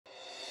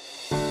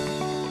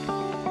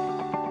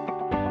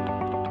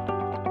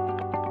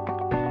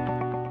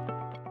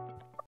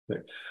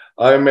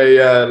I'm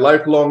a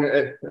lifelong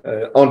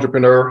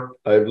entrepreneur.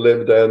 I've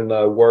lived and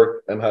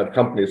worked and had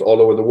companies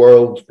all over the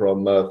world,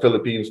 from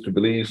Philippines to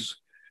Belize.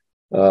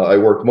 I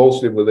work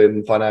mostly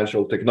within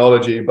financial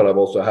technology, but I've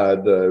also had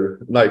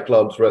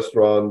nightclubs,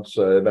 restaurants,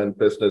 event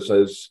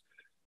businesses.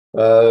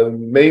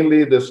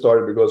 Mainly this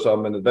started because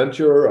I'm an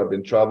adventurer. I've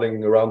been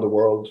traveling around the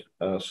world,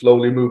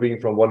 slowly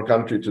moving from one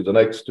country to the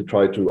next to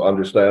try to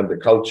understand the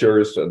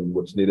cultures and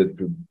what's needed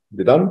to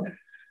be done.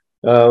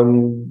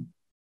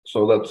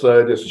 So that's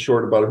just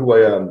short about who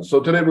I am. So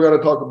today we're going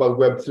to talk about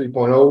Web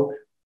 3.0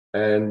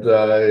 and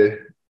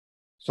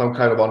some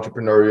kind of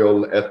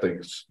entrepreneurial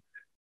ethics.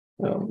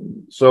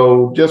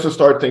 So just to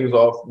start things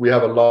off, we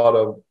have a lot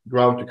of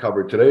ground to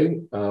cover today.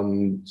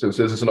 Since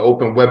this is an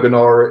open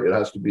webinar, it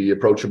has to be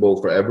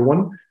approachable for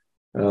everyone.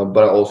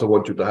 But I also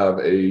want you to have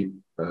a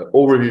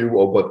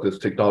overview of what this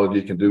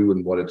technology can do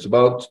and what it's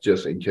about,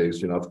 just in case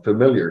you're not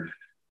familiar.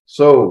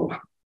 So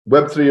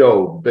Web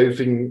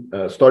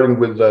 3.0, starting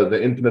with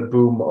the internet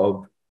boom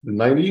of the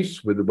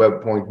 90s with the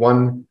Web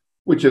 0.1,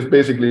 which is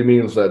basically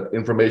means that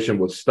information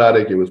was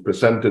static. It was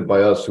presented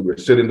by us who were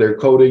sitting there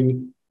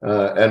coding.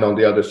 And on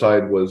the other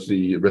side was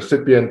the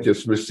recipient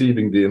just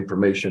receiving the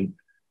information.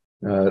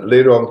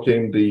 Later on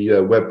came the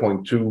Web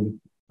 0.2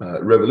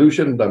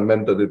 revolution. That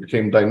meant that it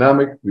became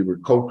dynamic. We were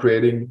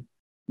co-creating.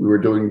 We were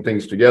doing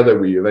things together.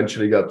 We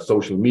eventually got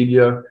social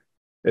media.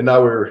 And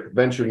now we're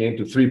venturing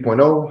into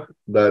 3.0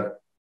 that,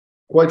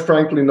 quite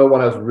frankly, no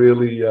one has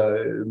really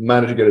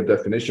managed to get a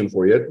definition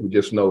for yet. We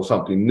just know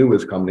something new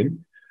is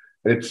coming.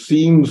 And it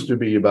seems to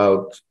be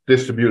about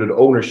distributed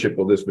ownership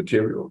of this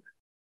material.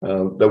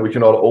 That we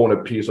can all own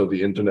a piece of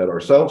the internet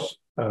ourselves.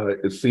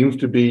 It seems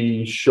to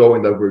be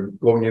showing that we're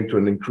going into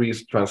an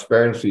increased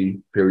transparency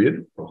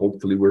period, or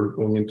hopefully we're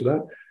going into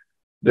that.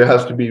 There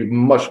has to be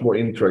much more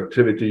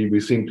interactivity. We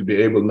seem to be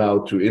able now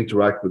to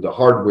interact with the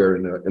hardware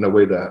in a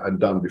way that I've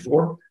done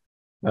before.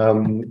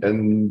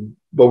 And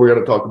what we're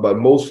going to talk about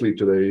mostly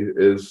today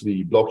is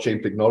the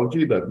blockchain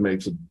technology that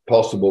makes it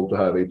possible to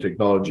have a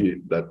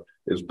technology that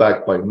is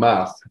backed by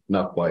math,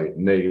 not by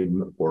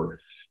name or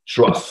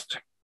trust.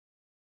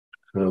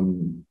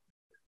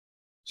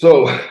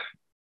 So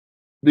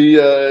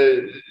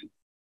the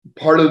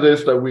part of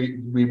this that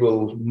we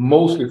will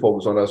mostly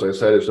focus on, as I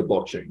said, is the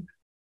blockchain.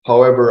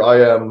 However,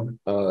 I am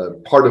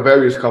part of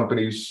various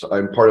companies.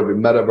 I'm part of a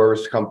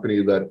metaverse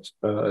company that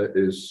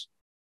is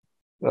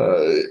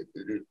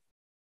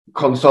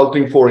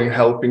consulting for and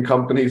helping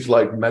companies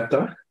like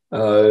Meta.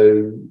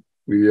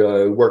 We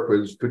work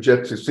with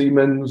Fujitsu,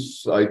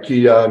 Siemens,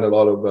 IKEA, and a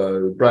lot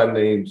of brand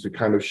names to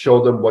kind of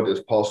show them what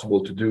is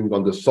possible to do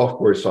on the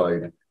software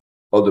side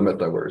of the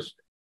metaverse.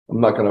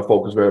 I'm not going to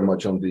focus very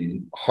much on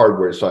the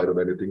hardware side of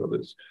anything of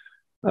this.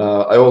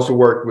 I also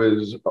work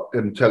with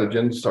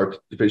intelligence,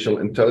 artificial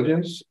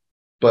intelligence,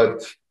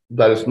 but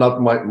that is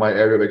not my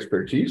area of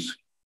expertise.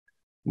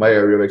 My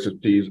area of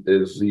expertise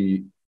is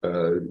the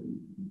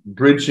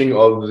bridging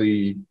of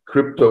the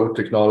crypto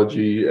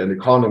technology and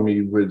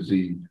economy with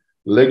the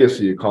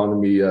legacy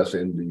economy, as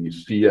in the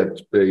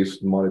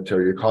fiat-based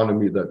monetary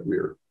economy that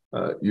we're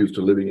used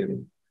to living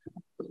in.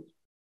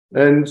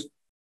 And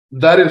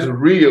that is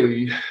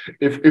really,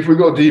 if we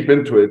go deep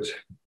into it,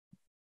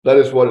 that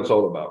is what it's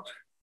all about.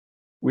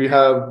 We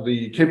have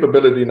the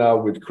capability now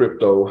with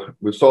crypto.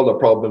 We've solved a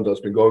problem that's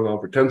been going on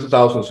for tens of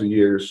thousands of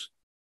years.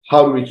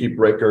 How do we keep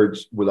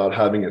records without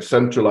having a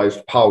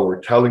centralized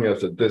power telling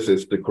us that this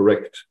is the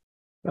correct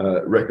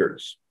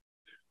records?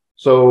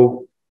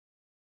 So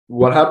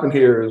what happened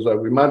here is that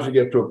we managed to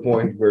get to a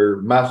point where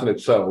math in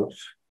itself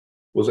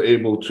was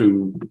able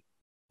to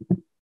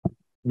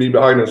be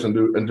behind us and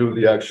do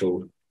the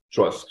actual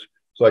trust.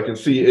 So I can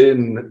see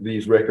in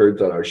these records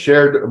that are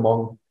shared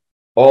among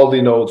all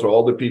the nodes or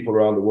all the people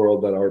around the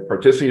world that are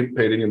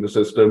participating in the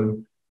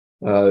system.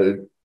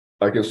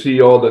 I can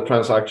see all the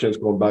transactions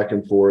going back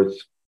and forth.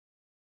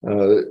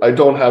 I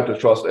don't have to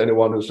trust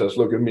anyone who says,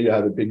 look at me, I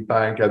have a big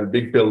bank, I have a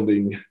big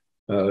building.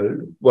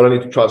 What I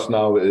need to trust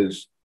now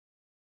is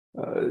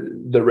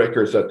the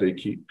records that they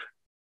keep.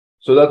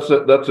 So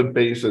that's a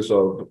basis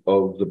of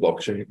the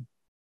blockchain.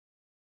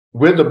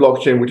 With the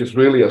blockchain, which is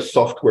really a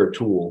software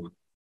tool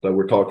that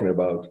we're talking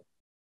about,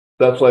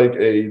 that's like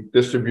a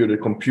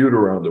distributed computer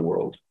around the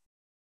world.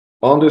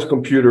 On this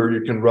computer,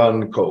 you can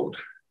run code.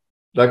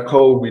 That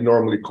code we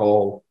normally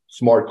call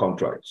smart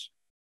contracts.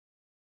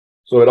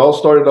 So it all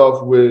started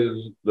off with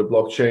the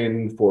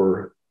blockchain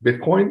for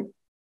Bitcoin.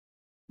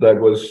 That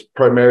was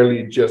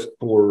primarily just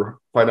for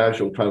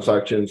financial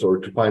transactions or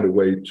to find a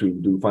way to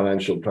do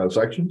financial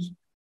transactions.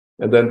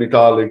 And then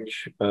Vitalik,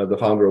 the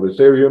founder of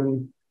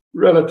Ethereum,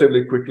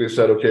 relatively quickly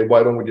said, okay,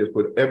 why don't we just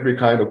put every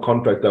kind of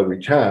contract that we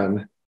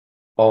can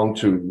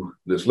onto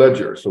this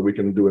ledger so we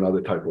can do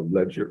another type of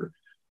ledger.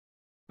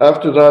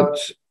 After that,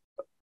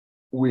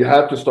 we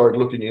had to start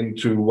looking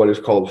into what is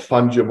called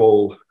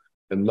fungible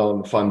and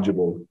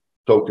non-fungible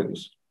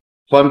tokens.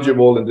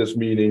 Fungible in this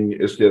meaning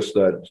is just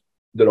that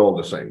they're all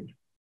the same.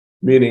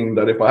 Meaning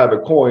that if I have a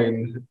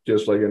coin,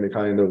 just like any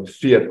kind of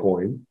fiat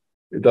coin,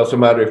 it doesn't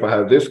matter if I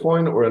have this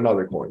coin or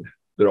another coin.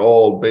 They're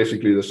all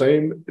basically the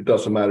same. It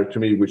doesn't matter to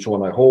me which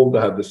one I hold. They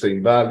have the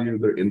same value.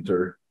 They're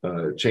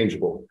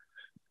interchangeable.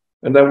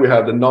 And then we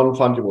have the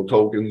non-fungible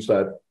tokens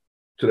that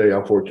today,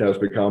 unfortunately, has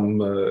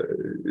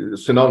become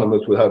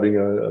synonymous with having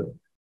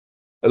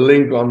a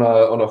link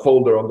on a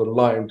folder on the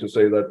line to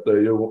say that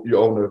you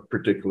own a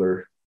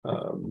particular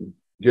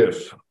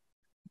GIF.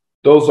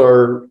 Those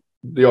are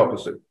the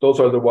opposite. Those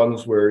are the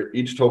ones where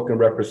each token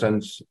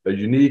represents a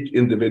unique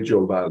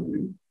individual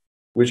value,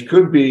 which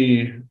could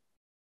be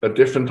a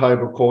different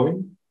type of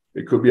coin.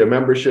 It could be a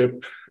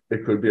membership.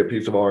 It could be a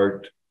piece of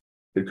art.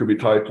 It could be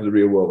tied to the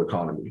real world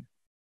economy.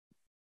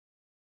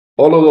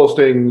 All of those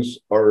things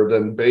are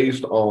then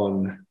based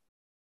on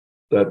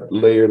that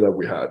layer that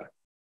we had,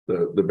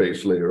 the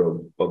base layer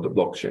of the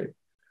blockchain.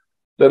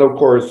 Then, of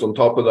course, on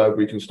top of that,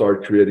 we can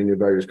start creating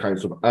various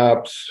kinds of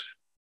apps.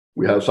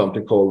 We have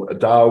something called a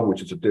DAO,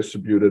 which is a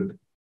distributed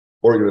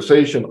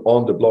organization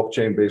on the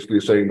blockchain, basically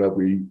saying that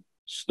we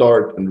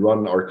start and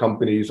run our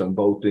companies and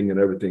voting and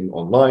everything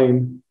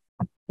online.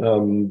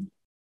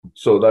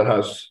 So that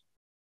has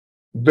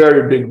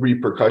very big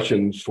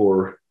repercussions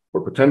or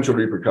potential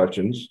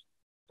repercussions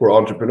for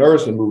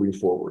entrepreneurs and moving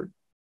forward.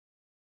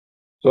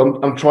 So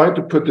I'm trying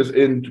to put this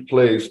into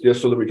place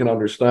just so that we can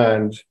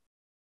understand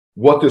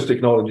what this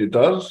technology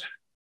does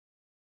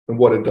and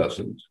what it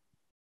doesn't.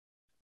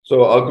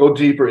 So I'll go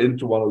deeper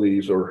into one of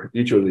these or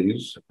each of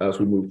these as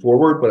we move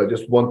forward, but I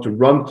just want to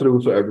run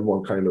through so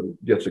everyone kind of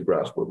gets a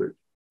grasp of it.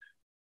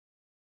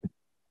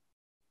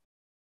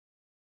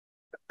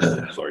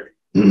 Sorry.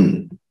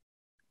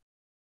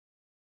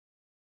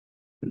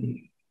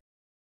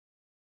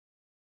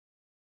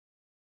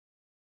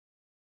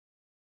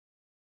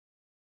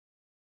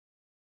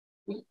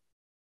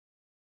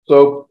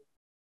 So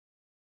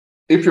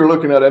if you're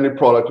looking at any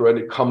product or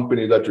any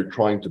company that you're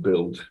trying to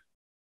build,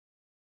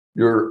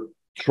 you're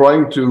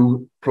trying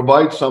to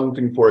provide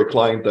something for a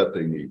client that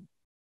they need.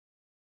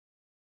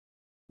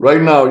 Right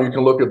now, you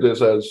can look at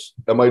this as,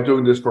 am I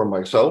doing this for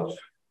myself,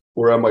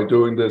 or am I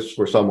doing this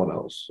for someone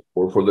else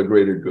or for the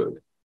greater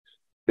good?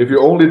 If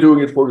you're only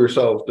doing it for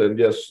yourself, then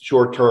yes,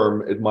 short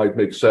term, it might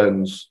make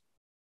sense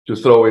to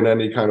throw in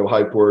any kind of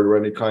hype word or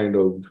any kind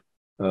of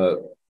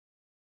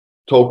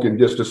token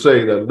just to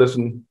say that,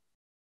 listen,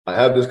 I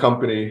have this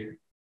company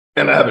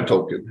and I have a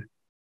token.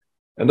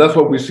 And that's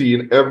what we see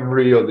in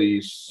every of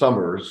these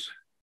summers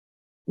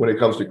when it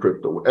comes to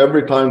crypto.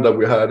 Every time that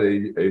we had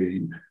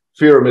a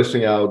fear of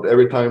missing out,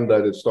 every time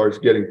that it starts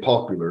getting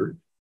popular,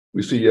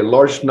 we see a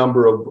large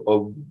number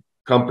of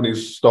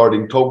companies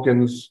starting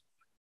tokens.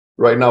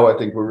 Right now, I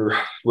think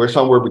we're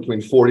somewhere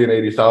between 40 and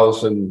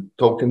 80,000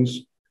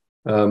 tokens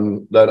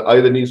that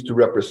either needs to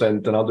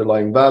represent an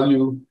underlying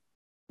value,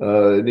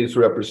 it needs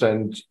to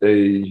represent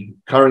a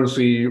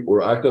currency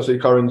or act as a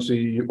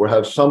currency or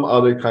have some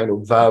other kind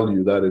of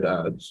value that it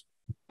adds.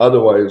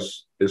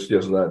 Otherwise, it's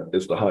just that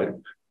it's the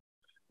hype.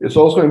 It's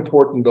also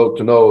important, though,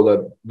 to know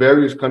that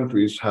various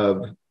countries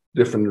have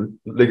different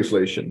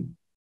legislation.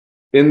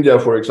 India,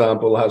 for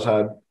example, has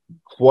had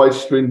quite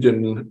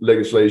stringent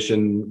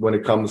legislation when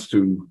it comes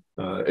to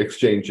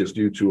exchanges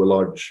due to a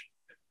large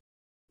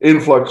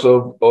influx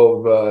of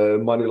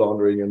money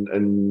laundering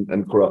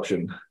and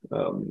corruption.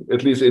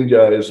 At least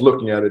India is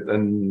looking at it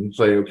and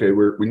saying, okay,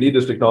 we need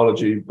this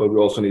technology, but we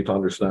also need to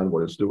understand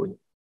what it's doing.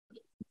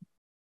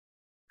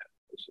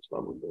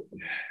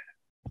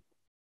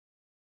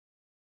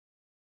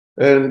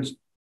 And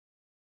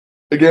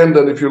again,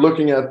 then if you're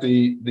looking at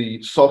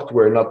the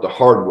software, not the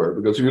hardware,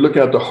 because if you're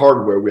looking at the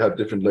hardware, we have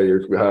different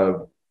layers. We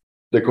have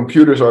the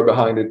computers are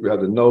behind it. We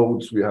have the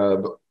nodes. We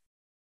have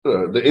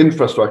the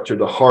infrastructure,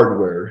 the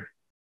hardware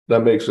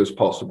that makes this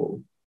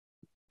possible.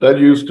 That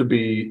used to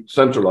be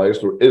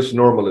centralized or is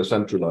normally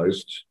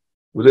centralized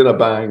within a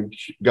bank,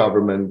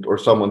 government, or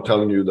someone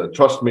telling you that,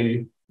 trust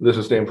me, this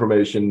is the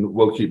information,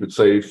 we'll keep it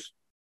safe.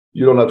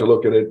 You don't have to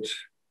look at it,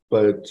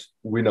 but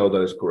we know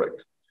that is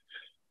correct.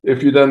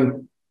 If you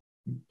then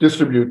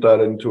distribute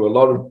that into a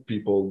lot of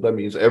people, that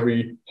means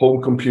every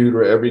home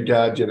computer, every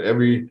gadget,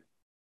 every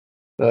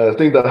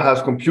thing that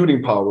has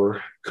computing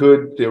power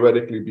could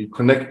theoretically be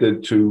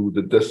connected to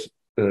the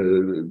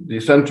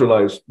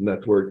decentralized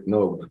network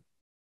node.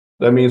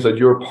 That means that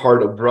you're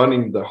part of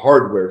running the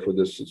hardware for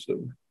this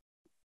system.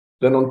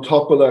 Then on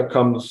top of that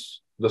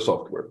comes the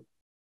software.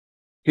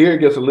 Here it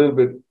gets a little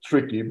bit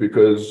tricky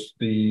because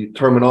the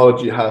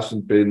terminology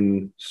hasn't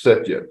been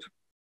set yet.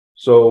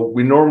 So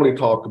we normally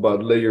talk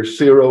about layer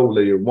 0,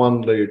 layer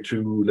 1, layer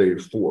 2, layer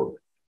 4.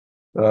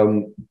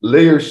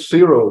 Layer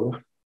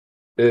 0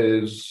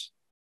 is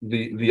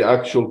the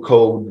actual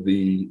code,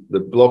 the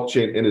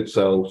blockchain in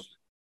itself,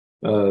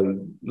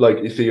 like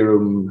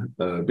Ethereum,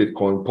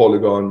 Bitcoin,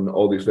 Polygon,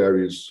 all these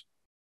various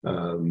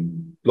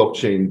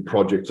blockchain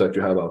projects that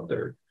you have out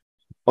there.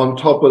 On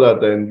top of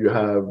that, then you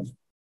have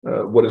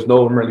what is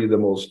normally the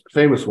most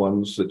famous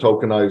ones, the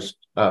tokenized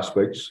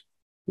aspects,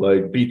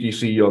 like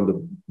BTC on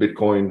the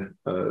Bitcoin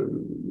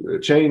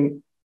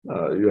chain.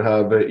 You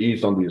have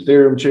ETH on the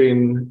Ethereum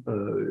chain,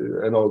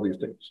 and all these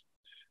things.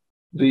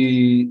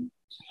 The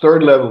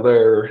third level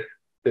there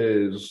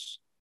is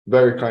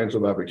various kinds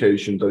of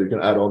applications that you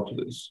can add on to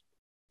this.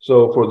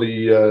 So for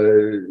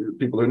the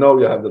people who know,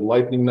 you have the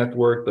Lightning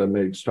Network that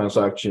makes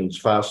transactions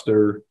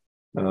faster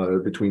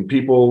between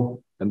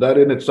people. And that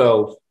in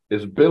itself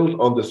is built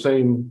on the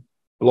same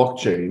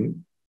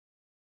blockchain,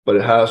 but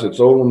it has its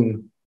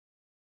own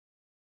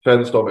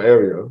fenced off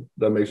area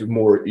that makes it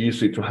more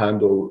easy to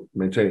handle,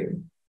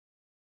 maintain.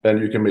 And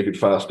you can make it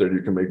faster,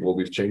 you can make all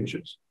these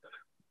changes.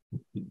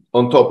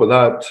 On top of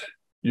that,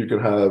 you can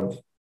have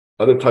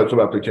other types of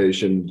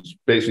applications,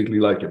 basically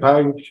like a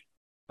bank,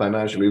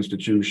 financial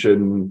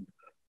institution,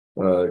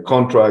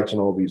 contracts,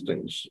 and all these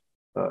things.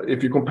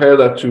 If you compare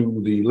that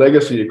to the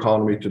legacy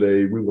economy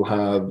today, we will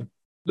have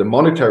the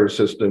monetary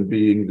system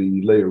being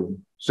the layer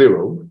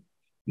 0.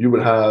 You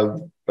would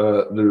have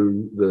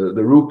the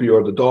rupee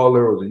or the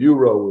dollar or the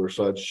euro or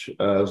such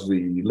as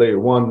the layer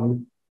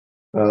 1.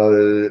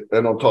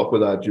 And on top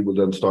of that, you will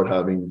then start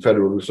having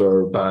Federal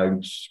Reserve,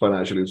 banks,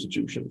 financial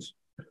institutions.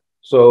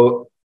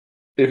 So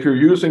if you're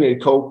using a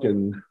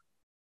token,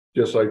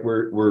 just like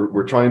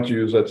we're trying to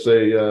use, let's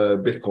say,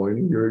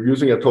 Bitcoin, you're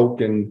using a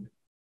token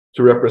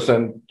to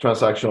represent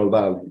transactional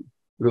value,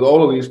 because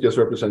all of these just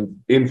represent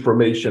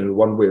information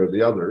one way or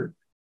the other.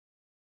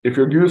 If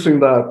you're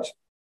using that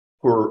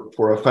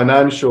for a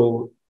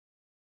financial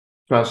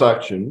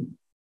transaction,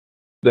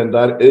 then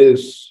that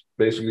is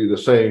basically the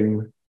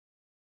same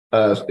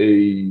as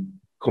a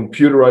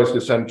computerized,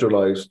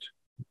 decentralized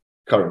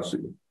currency,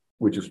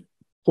 which is,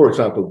 for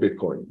example,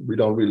 Bitcoin. We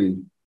don't really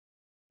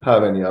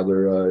have any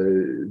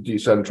other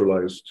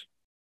decentralized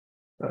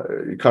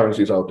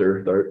currencies out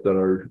there that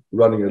are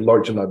running a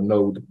large enough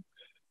node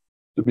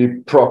to be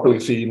properly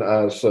seen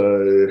as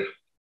a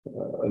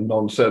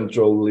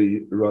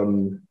non-centrally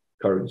run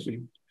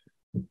currency.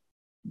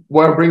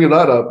 Why I'm bringing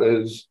that up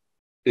is,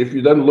 if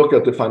you then look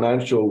at the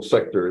financial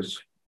sectors,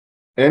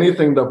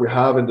 anything that we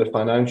have in the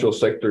financial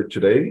sector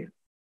today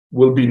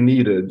will be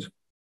needed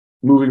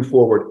moving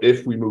forward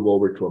if we move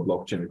over to a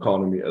blockchain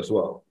economy as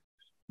well.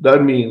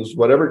 That means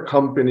whatever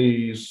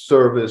companies,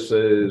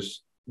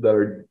 services that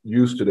are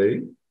used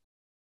today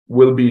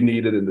will be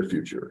needed in the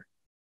future.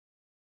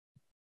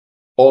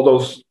 All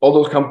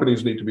those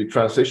companies need to be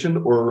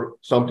transitioned, or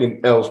something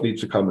else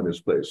needs to come in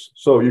its place.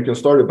 So you can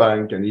start a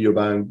bank, an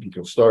neobank, you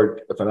can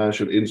start a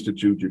financial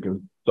institute, you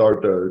can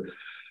start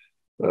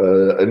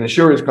an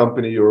insurance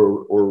company,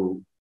 or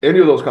any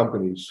of those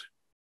companies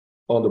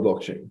on the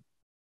blockchain,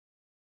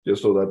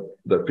 just so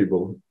that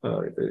people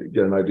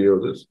get an idea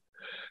of this.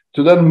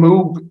 To then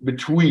move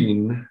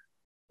between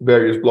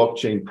various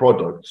blockchain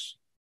products,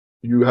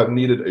 you have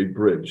needed a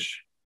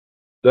bridge.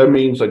 That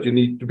means that you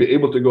need to be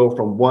able to go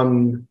from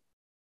one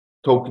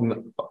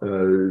token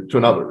to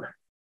another,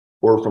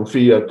 or from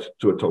fiat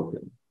to a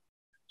token.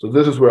 So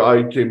this is where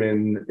I came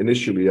in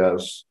initially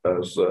as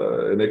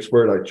an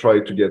expert. I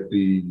tried to get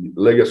the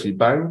legacy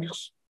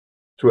banks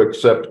to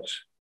accept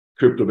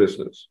crypto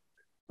business.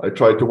 I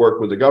tried to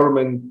work with the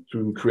government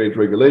to create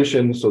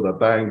regulations so that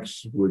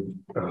banks would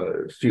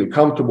feel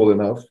comfortable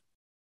enough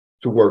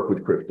to work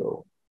with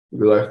crypto.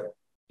 Because I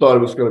thought it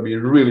was going to be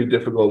really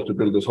difficult to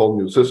build this whole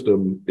new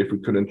system if we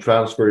couldn't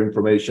transfer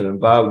information and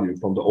value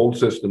from the old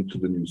system to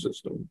the new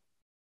system.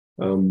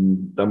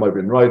 That might have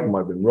been right, might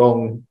have been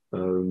wrong.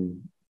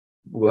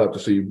 We'll have to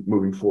see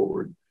moving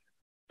forward.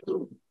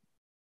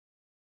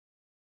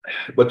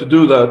 But to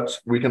do that,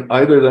 we can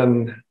either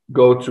then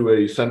go to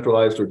a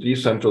centralized or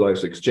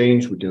decentralized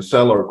exchange. We can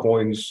sell our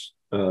coins.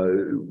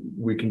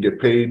 We can get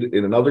paid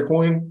in another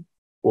coin,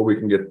 or we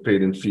can get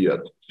paid in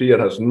fiat. Fiat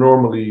has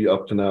normally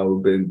up to now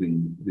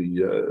been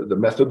the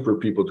method for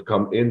people to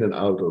come in and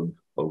out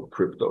of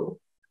crypto.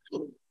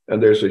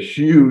 And there's a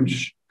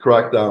huge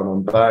crackdown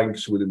on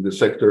banks within the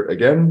sector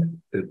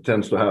again. It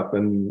tends to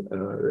happen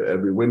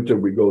every winter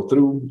we go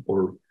through,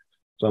 or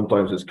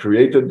sometimes it's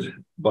created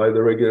by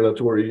the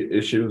regulatory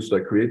issues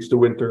that creates the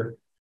winter.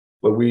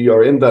 But we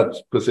are in that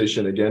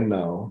position again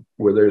now,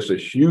 where there's a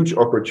huge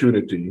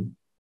opportunity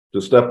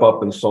to step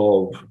up and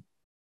solve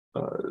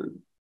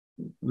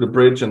the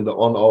bridge and the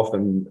on-off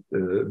and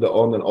the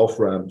on and off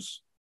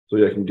ramps, so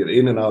you can get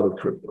in and out of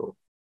crypto.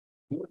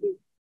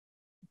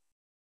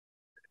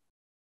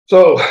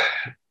 So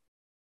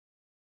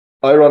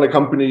I run a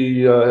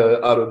company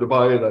out of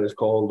Dubai that is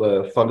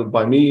called Funded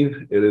by Me.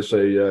 It is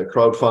a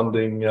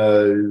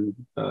crowdfunding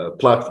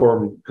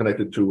platform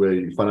connected to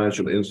a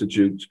financial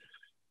institute.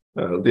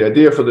 The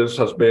idea for this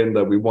has been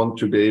that we want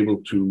to be able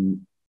to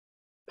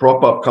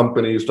prop up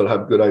companies that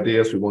have good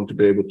ideas. We want to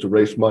be able to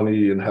raise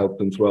money and help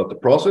them throughout the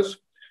process.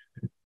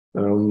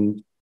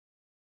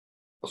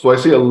 So I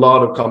see a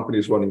lot of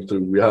companies running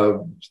through. We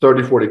have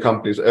 30, 40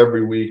 companies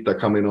every week that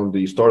come in on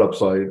the startup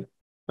side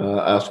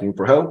asking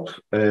for help.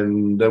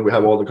 And then we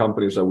have all the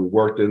companies that we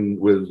worked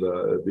with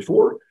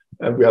before,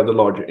 and we have the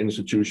larger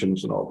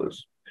institutions and all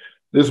this.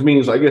 This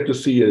means I get to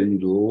see a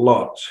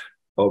lot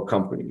of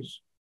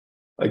companies.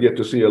 I get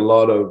to see a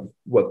lot of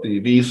what the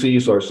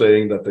VCs are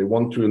saying that they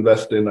want to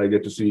invest in. I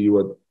get to see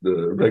what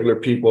the regular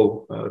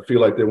people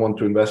feel like they want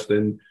to invest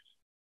in.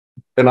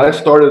 And I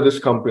started this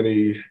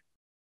company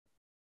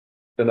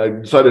and I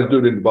decided to do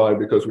it in Dubai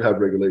because we have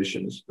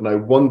regulations, and I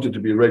wanted to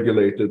be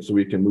regulated so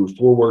we can move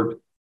forward,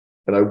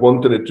 and I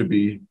wanted it to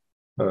be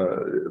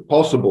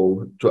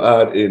possible to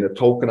add in a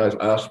tokenized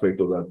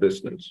aspect of that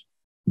business.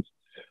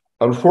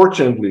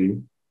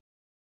 Unfortunately,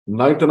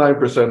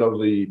 99%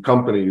 of the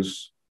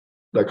companies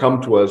that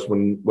come to us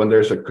when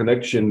there's a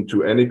connection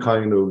to any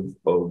kind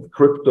of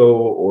crypto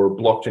or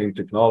blockchain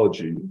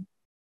technology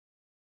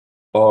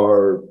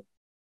are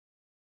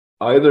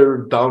either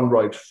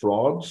downright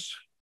frauds,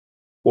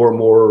 or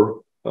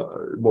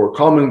more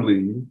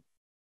commonly,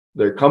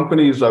 they're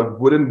companies that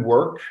wouldn't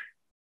work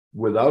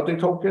without a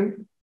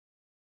token,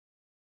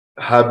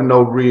 have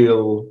no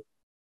real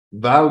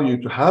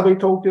value to have a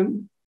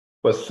token,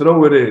 but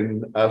throw it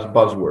in as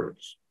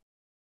buzzwords.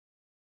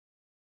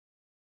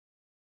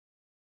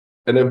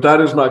 And if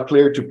that is not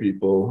clear to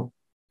people,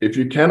 if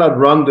you cannot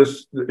run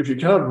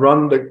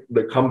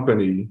the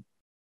company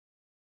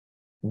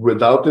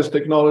without this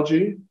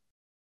technology,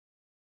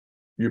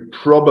 you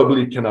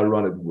probably cannot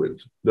run it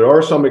with. There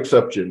are some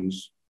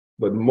exceptions,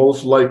 but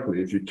most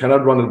likely, if you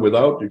cannot run it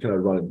without, you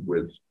cannot run it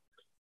with.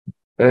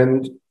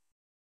 And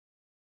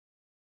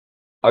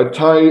I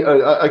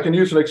can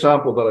use an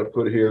example that I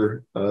put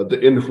here, the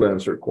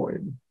influencer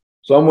coin.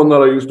 Someone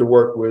that I used to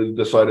work with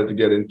decided to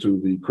get into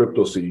the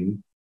crypto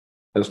scene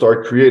and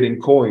start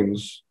creating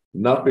coins,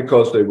 not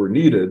because they were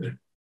needed,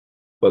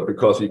 but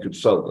because he could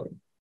sell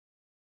them.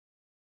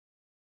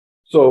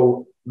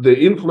 So the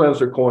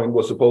influencer coin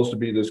was supposed to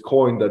be this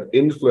coin that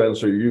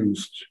influencer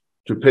used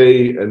to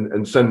pay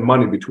and send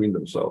money between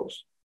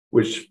themselves,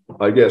 which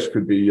I guess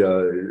could be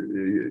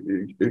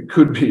it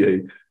could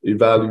be a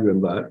value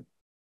in that.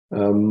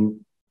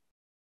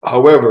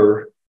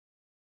 However,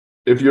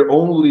 if your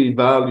only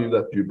value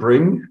that you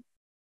bring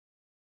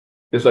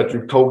is that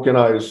you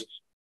tokenized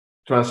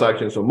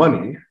transactions of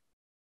money,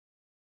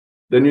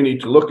 then you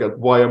need to look at,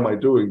 why am I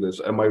doing this?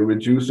 Am I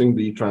reducing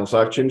the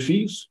transaction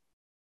fees?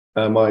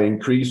 Am I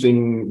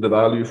increasing the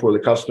value for the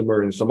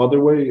customer in some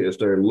other way? Is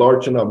there a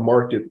large enough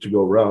market to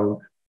go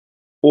around?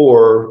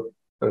 Or,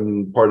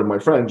 and pardon my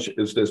French,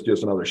 is this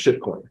just another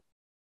shitcoin?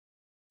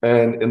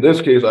 And in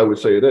this case, I would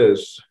say it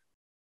is,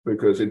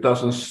 because it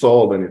doesn't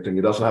solve anything.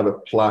 It doesn't have a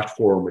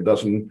platform. It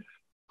doesn't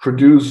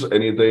produce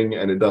anything,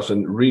 and it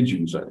doesn't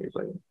reduce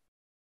anything.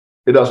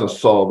 It doesn't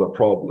solve a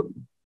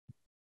problem.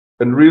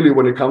 And really,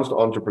 when it comes to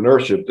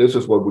entrepreneurship, this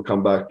is what we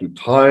come back to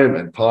time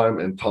and time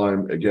and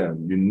time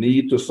again. You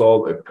need to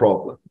solve a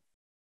problem.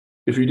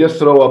 If you just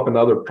throw up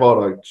another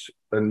product,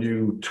 a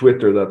new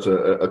Twitter that's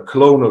a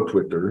clone of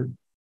Twitter,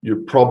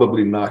 you're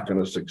probably not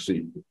going to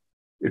succeed.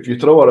 If you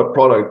throw out a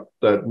product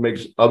that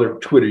makes other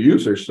Twitter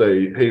users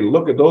say, hey,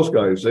 look at those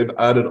guys, they've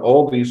added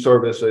all these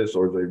services,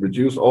 or they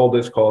reduced all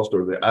this cost,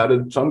 or they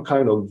added some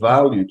kind of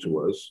value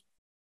to us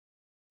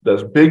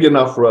that's big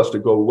enough for us to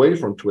go away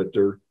from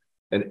Twitter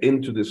and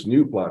into this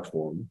new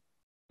platform,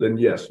 then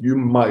yes, you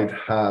might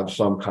have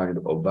some kind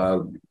of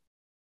value.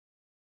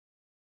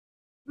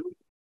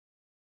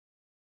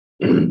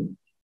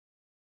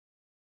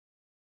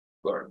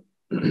 Sorry.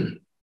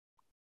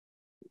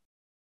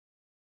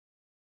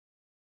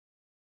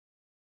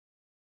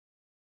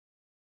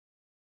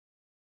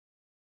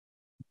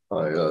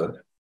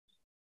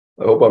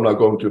 I hope I'm not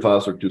going too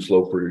fast or too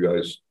slow for you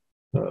guys.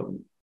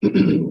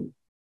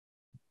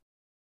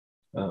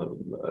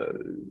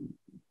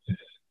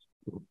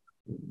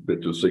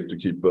 Bit too sick to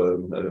keep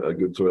a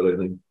good thread, I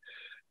think.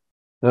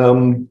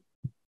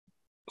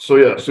 So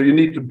yeah, so you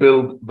need to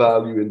build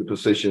value in the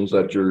positions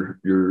that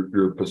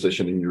you're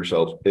positioning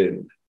yourself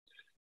in.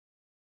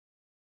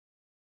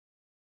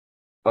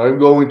 I'm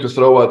going to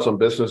throw out some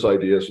business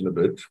ideas in a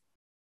bit.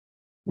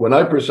 When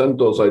I present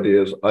those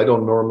ideas, I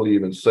don't normally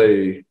even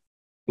say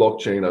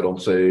blockchain. I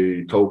don't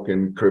say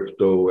token,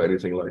 crypto,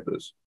 anything like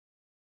this.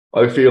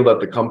 I feel that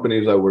the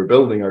companies that we're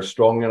building are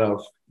strong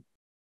enough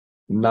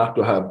not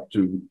to have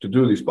to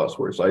do these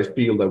buzzwords. I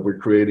feel that we're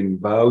creating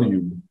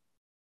value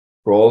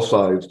for all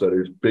sides that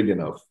is big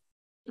enough.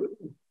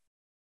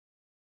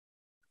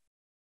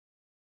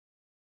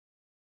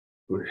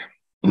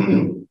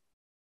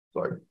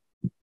 Sorry.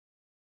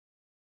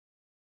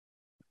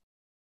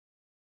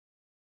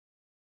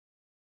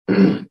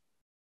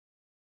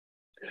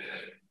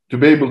 To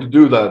be able to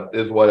do that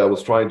is why I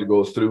was trying to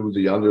go through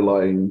the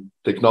underlying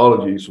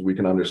technology so we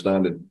can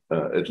understand it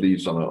at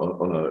least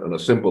on a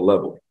simple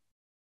level.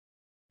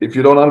 If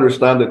you don't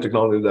understand the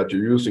technology that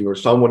you're using, or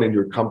someone in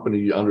your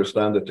company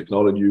understand the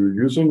technology you're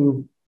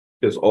using,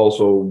 it's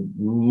also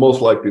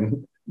most likely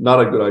not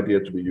a good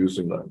idea to be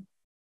using that.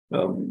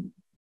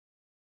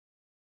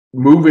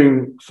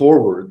 Moving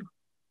forward,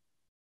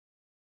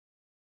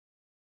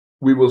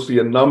 we will see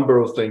a number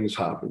of things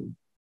happen.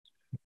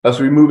 As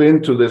we move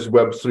into this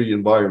Web3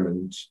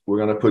 environment, we're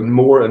going to put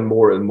more and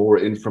more and more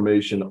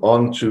information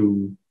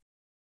onto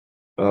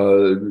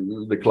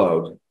the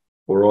cloud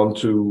or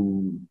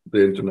onto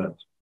the internet.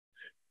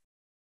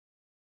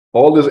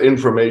 All this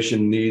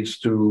information needs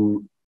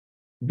to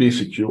be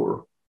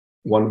secure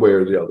one way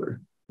or the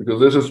other, because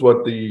this is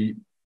what the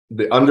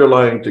the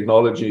underlying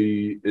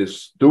technology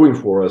is doing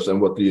for us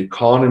and what the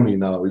economy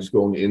now is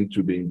going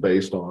into being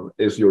based on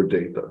is your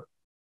data,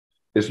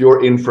 is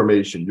your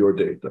information, your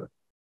data.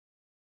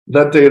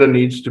 That data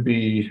needs to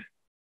be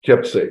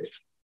kept safe.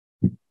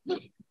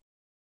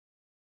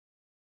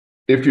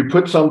 If you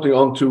put something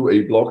onto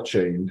a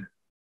blockchain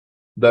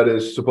that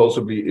is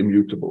supposedly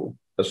immutable,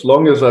 as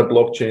long as that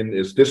blockchain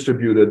is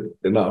distributed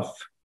enough,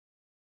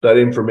 that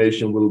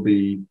information will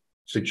be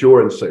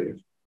secure and safe.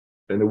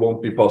 And it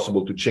won't be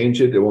possible to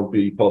change it. It won't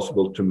be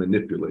possible to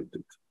manipulate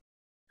it.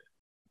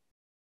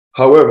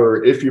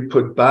 However, if you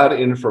put bad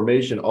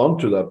information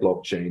onto that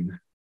blockchain,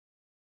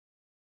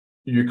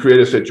 you create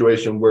a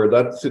situation where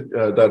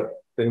that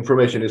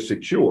information is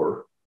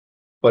secure,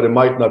 but it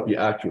might not be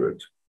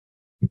accurate.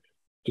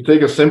 To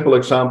take a simple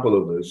example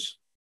of this,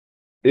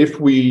 if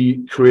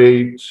we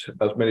create,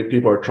 as many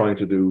people are trying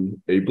to do,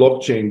 a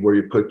blockchain where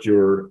you put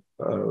your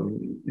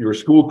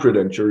school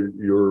credential,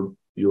 your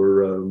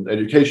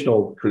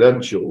educational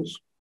credentials,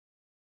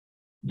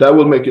 that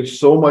will make it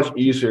so much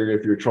easier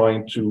if you're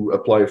trying to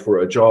apply for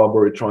a job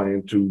or you're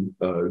trying to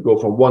go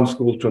from one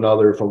school to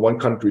another, from one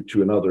country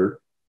to another,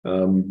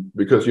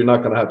 because you're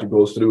not going to have to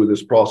go through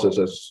this process,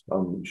 as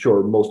I'm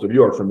sure most of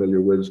you are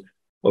familiar with,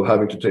 of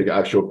having to take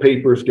actual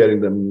papers, getting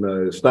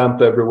them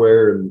stamped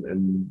everywhere,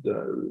 and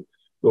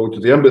going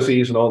to the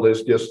embassies and all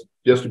this, just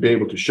to be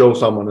able to show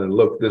someone and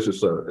look, this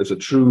is a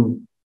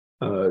true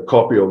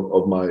copy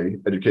of my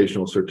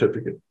educational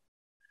certificate.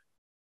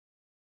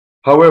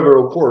 However,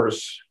 of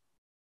course,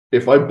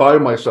 if I buy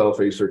myself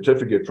a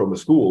certificate from a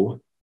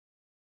school,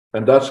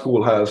 and that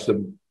school has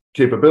the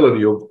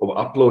capability of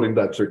uploading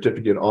that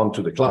certificate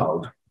onto the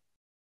cloud,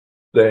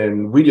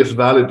 then we just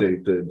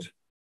validated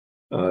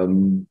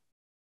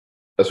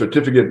a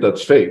certificate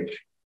that's fake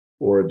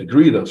or a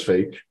degree that's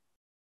fake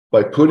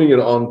by putting it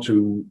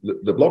onto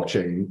the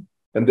blockchain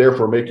and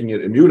therefore making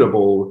it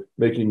immutable,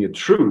 making it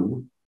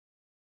true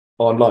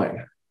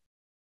online.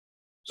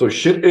 So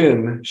shit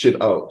in,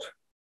 shit out.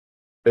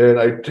 And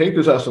I take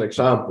this as an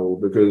example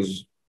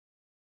because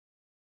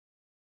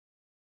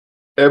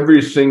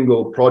every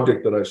single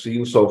project that I've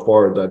seen so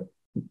far that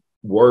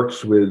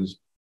works with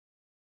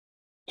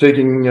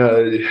taking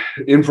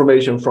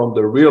information from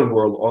the real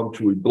world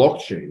onto a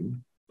blockchain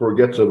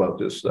forgets about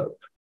this step.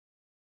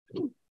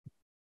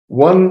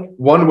 One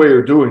way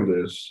of doing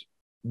this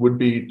would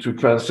be to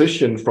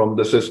transition from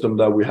the system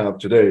that we have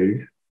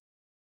today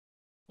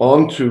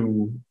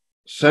onto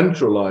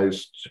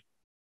centralized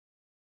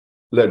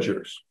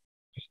ledgers.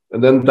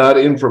 And then that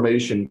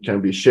information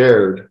can be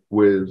shared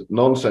with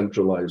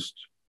non-centralized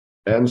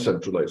and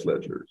centralized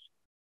ledgers.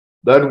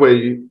 That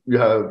way you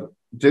have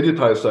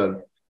digitized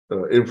that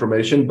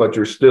information, but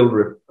you're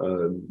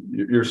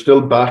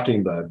still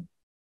backing that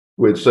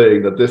with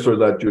saying that this or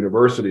that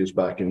university is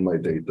backing my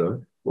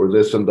data, or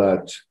this and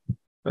that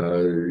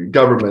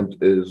government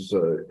is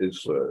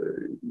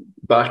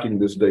backing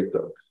this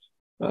data.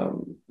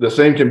 The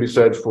same can be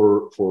said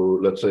for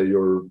let's say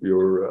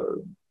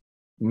your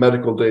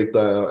medical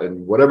data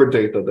and whatever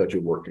data that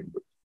you're working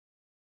with.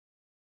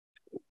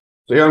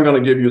 So here I'm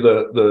going to give you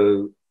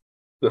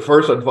the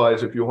first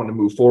advice if you want to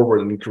move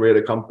forward and create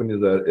a company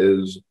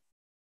that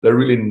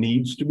really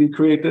needs to be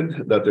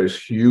created, that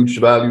there's huge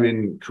value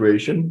in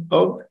creation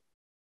of,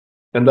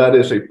 and that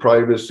is a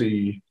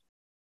privacy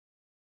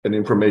and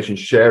information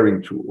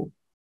sharing tool.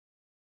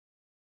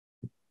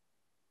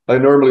 I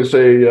normally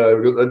say,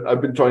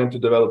 I've been trying to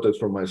develop this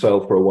for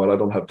myself for a while. I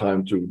don't have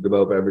time to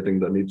develop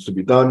everything that needs to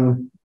be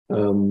done.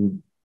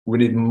 We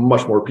need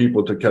much more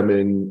people to come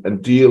in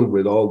and deal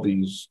with all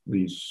these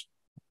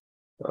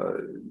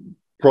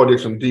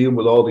projects and deal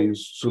with all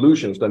these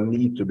solutions that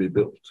need to be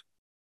built.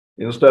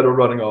 Instead of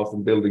running off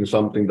and building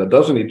something that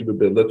doesn't need to be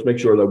built, let's make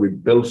sure that we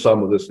build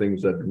some of these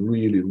things that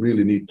really,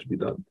 really need to be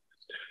done.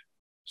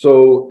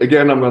 So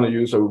again, I'm going to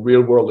use a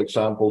real world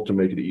example to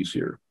make it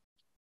easier.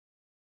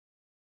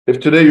 If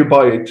today you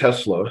buy a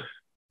Tesla,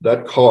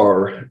 that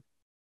car,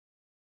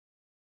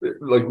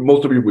 like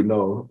most of you would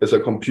know, is a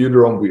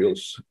computer on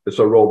wheels. It's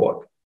a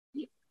robot.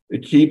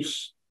 It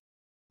keeps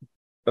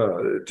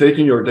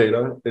taking your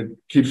data. It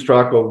keeps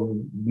track of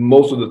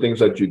most of the things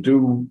that you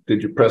do.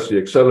 Did you press the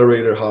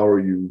accelerator? How are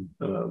you?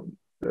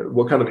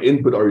 What kind of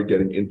input are you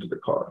getting into the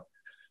car?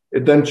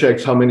 It then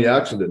checks how many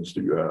accidents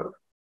do you have.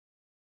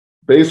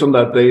 Based on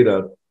that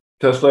data,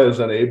 Tesla is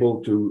then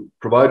able to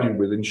provide you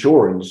with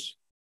insurance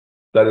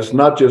that is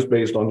not just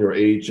based on your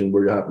age and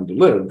where you happen to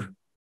live,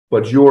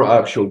 but your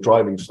actual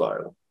driving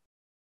style.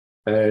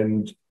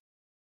 And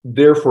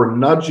therefore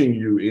nudging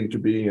you into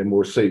being a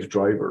more safe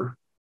driver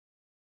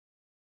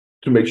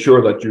to make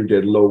sure that you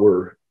get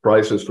lower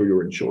prices for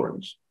your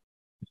insurance.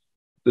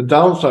 The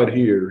downside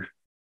here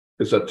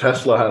is that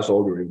Tesla has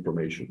all your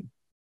information.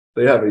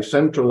 They have a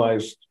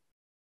centralized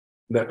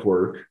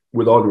network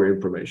with all your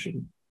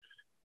information.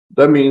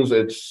 That means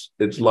it's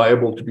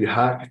liable to be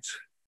hacked.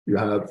 You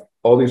have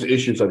all these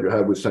issues that you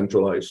have with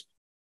centralized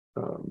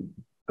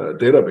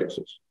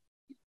databases.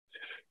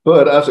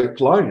 But as a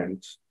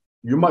client,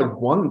 you might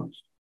want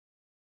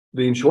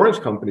the insurance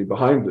company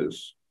behind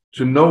this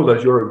to know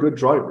that you're a good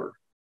driver,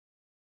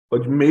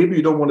 but maybe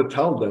you don't want to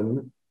tell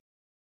them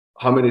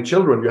how many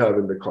children you have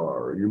in the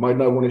car. You might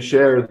not want to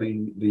share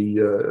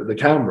the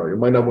camera. You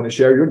might not want to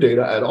share your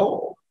data at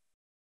all.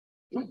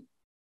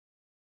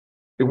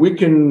 If we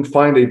can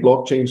find a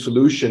blockchain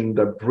solution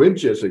that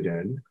bridges,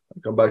 again, I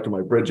come back to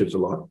my bridges a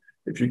lot.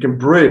 If you can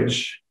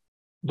bridge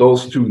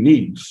those two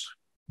needs,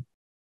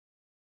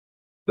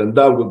 then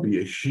that would be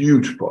a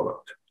huge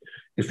product.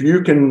 If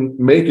you can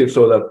make it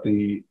so that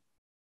the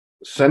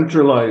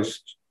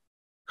centralized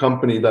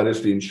company, that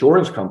is the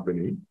insurance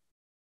company,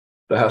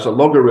 that has a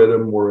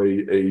logarithm or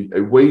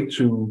a way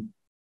to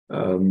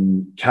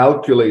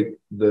calculate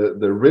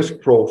the risk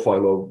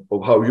profile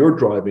of how you're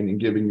driving and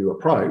giving you a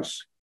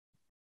price,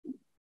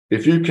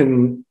 if you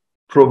can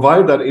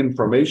provide that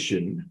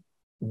information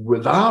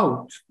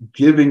without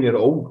giving it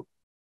over,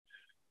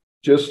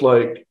 just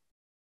like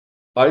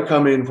I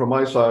come in from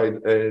my side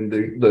and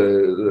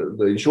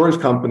the insurance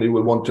company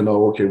will want to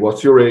know, okay,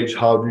 what's your age?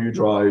 How do you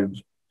drive?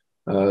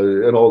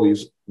 And all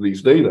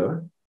these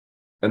data.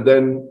 And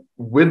then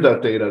with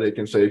that data, they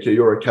can say, okay,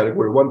 you're a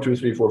category 1, 2,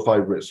 3, 4,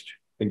 5 risk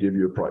and give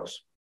you a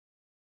price.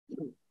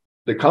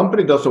 The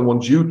company doesn't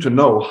want you to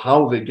know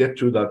how they get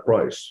to that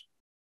price.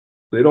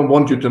 They don't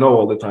want you to know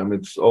all the time.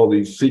 It's all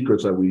these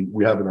secrets that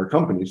we have in our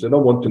companies. They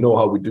don't want to know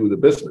how we do the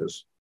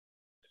business.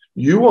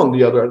 You, on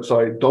the other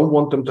side, don't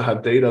want them to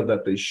have data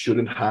that they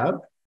shouldn't have.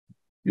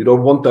 You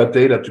don't want that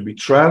data to be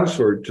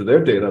transferred to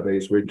their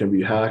database where it can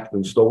be hacked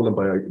and stolen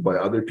by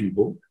other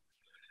people.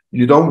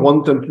 You don't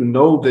want them to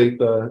know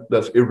data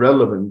that's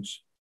irrelevant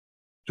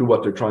to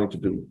what they're trying to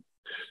do.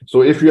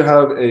 So if you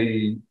have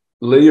a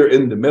layer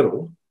in the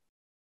middle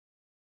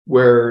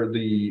where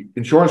the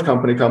insurance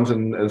company comes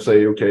in and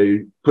say,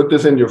 okay, put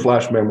this in your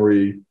flash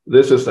memory.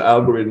 This is the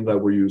algorithm that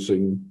we're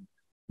using.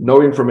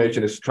 No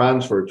information is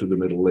transferred to the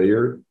middle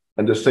layer.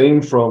 And the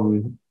same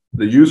from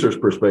the user's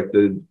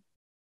perspective,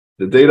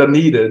 the data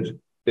needed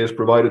is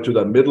provided to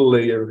that middle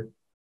layer,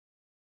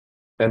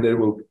 and it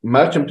will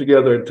match them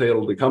together and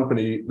tell the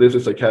company, this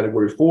is a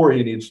category 4,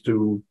 he needs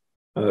to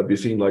be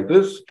seen like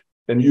this,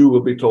 and you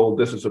will be told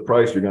this is the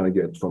price you're going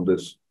to get from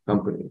this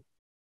company.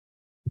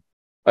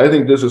 I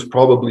think this is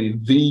probably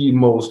the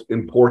most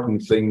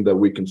important thing that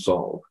we can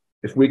solve.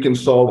 If we can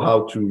solve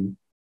how to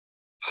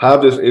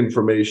have this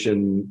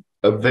information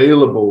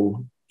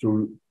available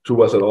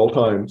to us at all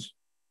times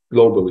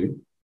globally,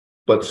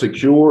 but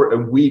secure,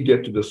 and we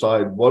get to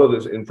decide what of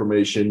this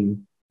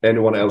information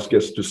anyone else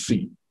gets to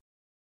see.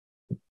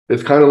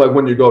 It's kind of like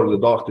when you go to the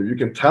doctor, you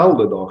can tell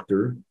the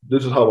doctor,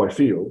 this is how I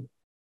feel,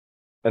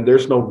 and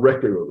there's no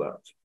record of that.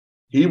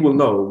 He will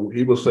know,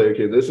 he will say,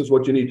 okay, this is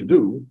what you need to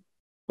do,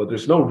 but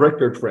there's no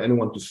record for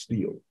anyone to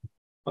steal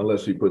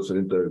unless he puts it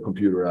into the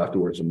computer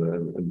afterwards in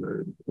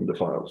the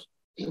files.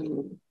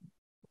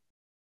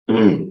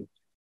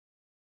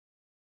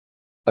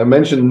 I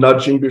mentioned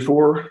nudging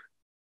before.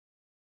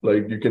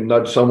 Like, you can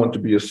nudge someone to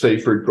be a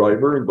safer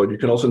driver, but you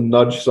can also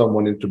nudge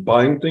someone into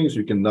buying things.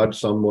 You can nudge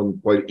someone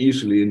quite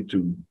easily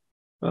into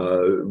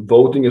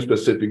voting a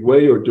specific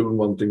way or doing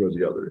one thing or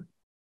the other.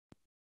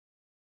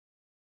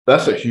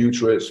 That's a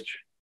huge risk.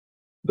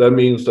 That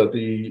means that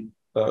the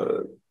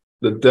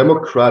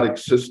democratic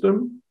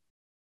system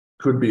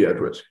could be at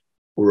risk,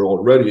 or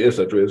already is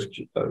at risk,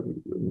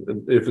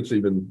 if it's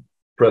even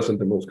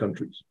present in most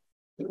countries.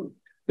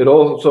 It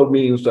also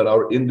means that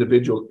our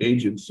individual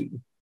agency,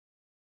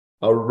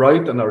 our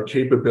right and our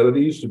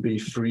capabilities to be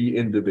free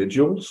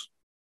individuals,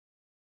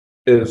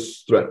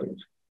 is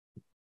threatened.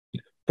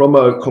 From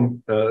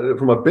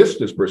a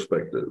business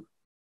perspective,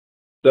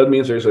 that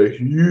means there's a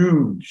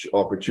huge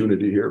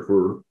opportunity here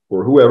for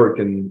whoever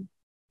can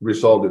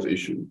resolve this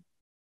issue.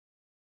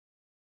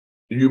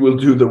 You will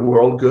do the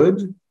world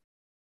good,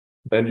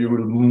 and you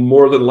will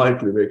more than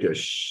likely make a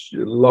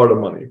lot of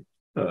money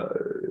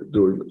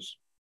doing this.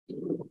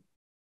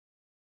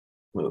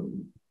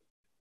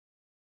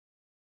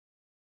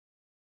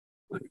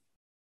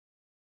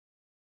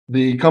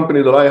 The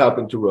company that I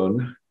happen to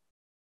run,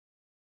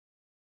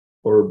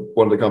 or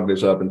one of the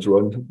companies I happen to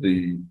run,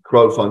 the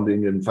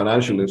crowdfunding and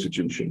financial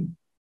institution,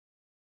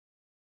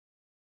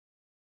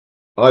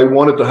 I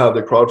wanted to have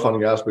the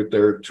crowdfunding aspect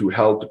there to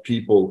help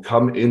people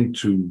come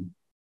into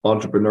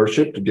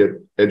entrepreneurship, to get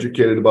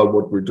educated about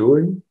what we're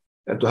doing,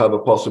 and to have a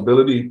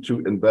possibility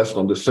to invest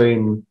on the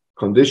same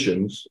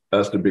conditions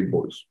as the big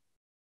boys.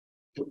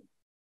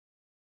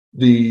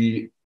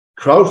 The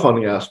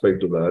crowdfunding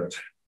aspect of that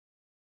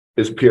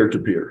is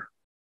peer-to-peer.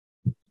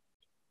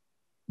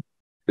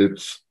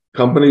 It's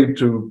company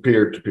to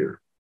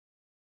peer-to-peer.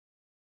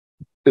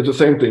 It's the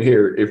same thing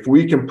here. If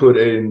we can put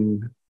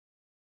in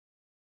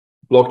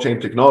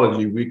blockchain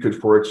technology, we could,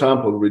 for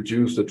example,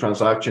 reduce the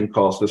transaction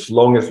cost as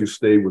long as you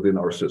stay within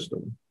our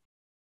system.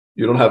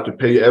 You don't have to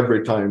pay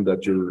every time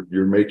that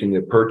you're making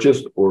a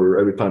purchase or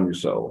every time you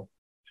sell.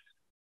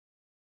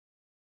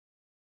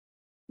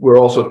 We're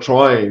also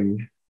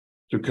trying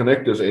to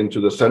connect this into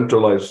the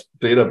centralized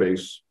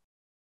database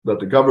that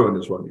the government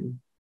is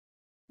running.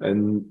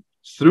 And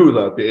through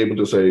that, be able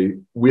to say,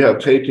 we have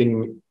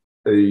taken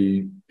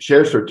a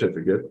share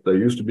certificate. There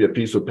used to be a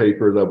piece of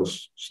paper that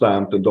was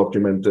stamped and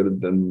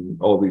documented and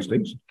all these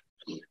things.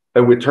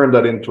 And we turned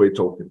that into a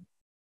token.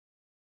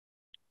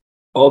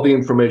 All the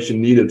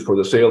information needed for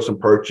the sales and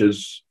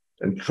purchase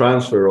and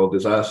transfer of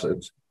this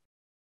asset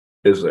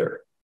is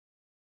there.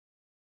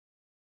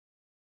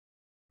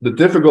 The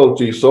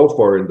difficulty so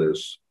far in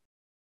this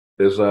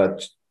is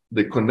that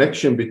the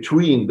connection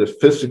between the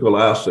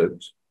physical asset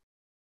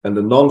and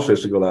the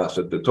non-physical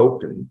asset, the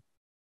token,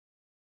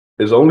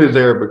 is only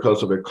there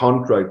because of a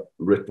contract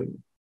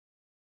written.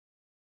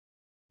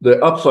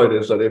 The upside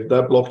is that if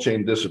that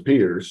blockchain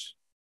disappears,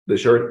 the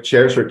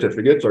share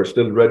certificates are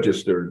still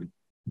registered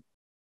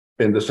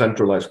in the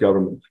centralized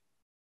government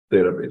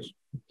database.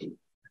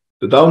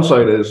 The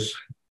downside is,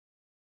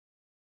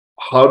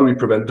 how do we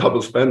prevent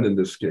double spend in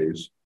this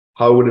case?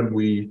 How would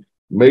we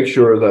make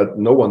sure that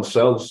no one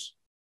sells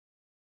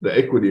the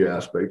equity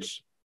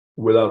aspects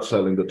without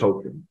selling the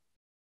token?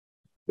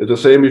 It's the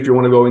same if you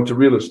want to go into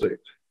real estate.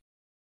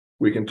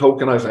 We can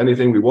tokenize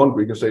anything we want.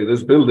 We can say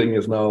this building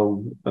is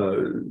now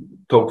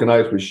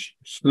tokenized. We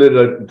split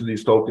it into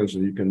these tokens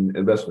and you can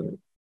invest in it.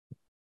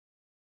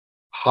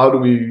 How do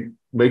we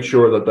make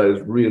sure that that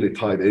is really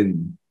tied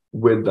in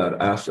with that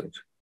asset?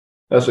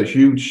 That's a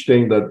huge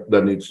thing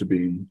that needs to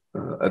be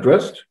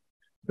addressed.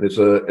 It's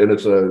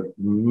a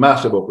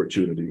massive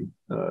opportunity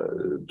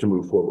to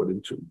move forward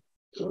into.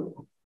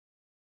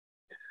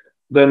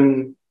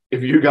 Then,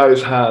 if you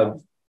guys have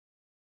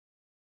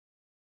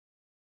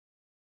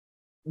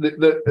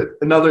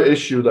another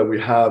issue that we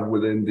have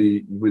within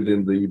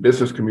the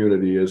business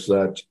community is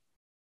that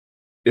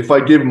if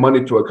I give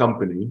money to a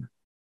company,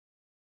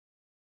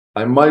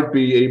 I might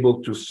be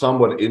able to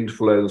somewhat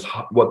influence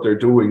what they're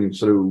doing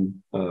through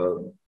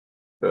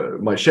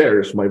my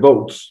shares, my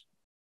votes.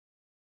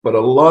 But a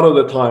lot of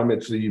the time,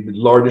 it's the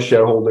largest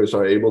shareholders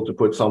are able to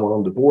put someone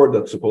on the board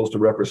that's supposed to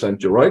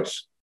represent your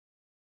rights,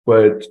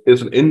 but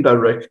it's an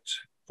indirect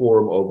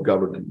form of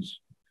governance.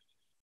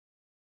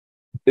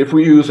 If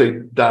we use a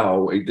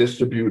DAO, a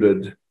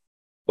distributed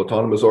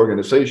autonomous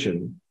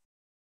organization,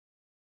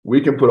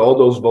 we can put all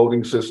those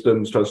voting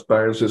systems,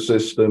 transparency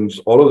systems,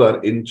 all of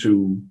that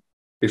into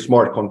a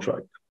smart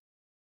contract.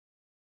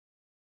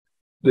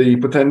 The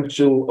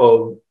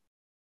potential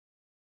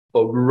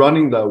of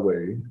running that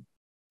way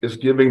is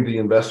giving the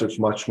investors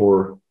much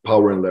more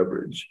power and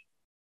leverage.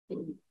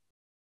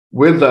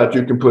 With that,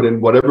 you can put in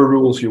whatever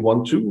rules you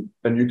want to,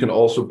 and you can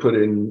also put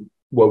in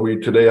what we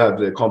today have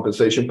the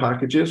compensation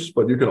packages,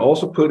 but you can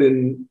also put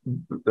in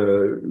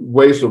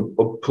ways of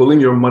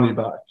pulling your money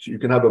back. You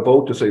can have a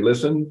vote to say,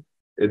 listen,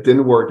 it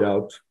didn't work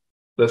out,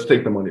 let's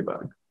take the money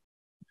back.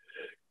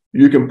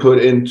 You can put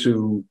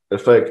into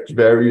effect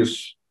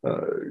various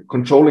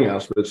controlling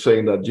aspects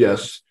saying that,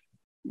 yes,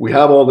 we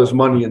have all this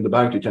money in the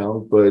bank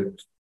account, but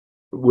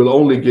we'll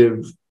only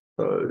give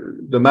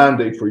the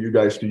mandate for you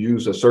guys to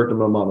use a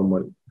certain amount of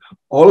money.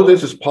 All of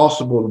this is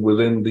possible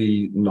within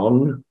the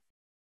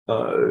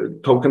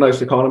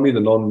non-tokenized economy,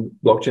 the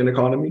non-blockchain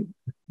economy.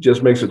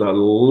 Just makes it a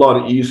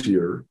lot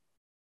easier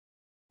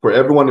for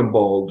everyone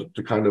involved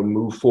to kind of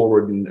move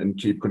forward and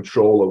keep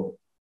control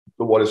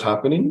of what is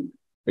happening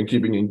and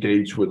keeping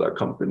engaged with that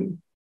company.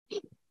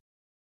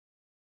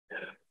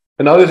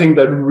 Another thing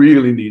that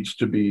really needs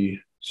to be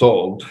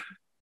solved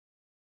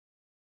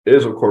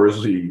is, of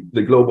course,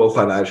 the global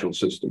financial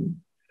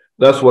system.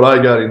 That's what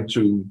I got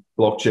into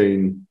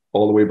blockchain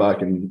all the way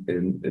back in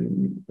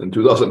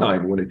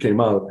 2009 when it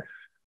came out.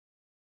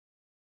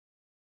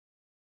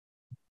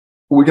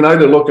 We can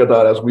either look at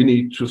that as we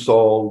need to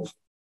solve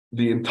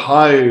the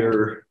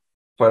entire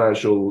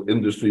financial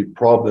industry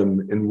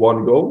problem in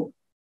one go,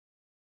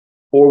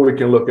 or we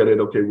can look at it,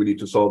 okay, we need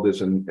to solve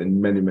this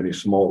in many, many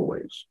small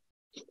ways.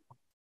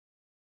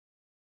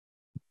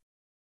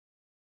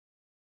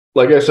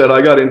 Like I said,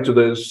 I got into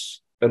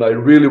this and I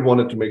really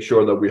wanted to make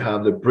sure that we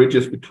have the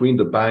bridges between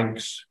the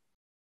banks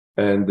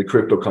and the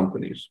crypto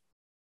companies.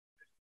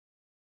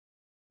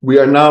 We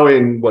are now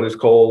in what is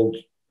called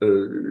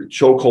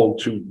chokehold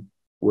 2,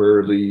 where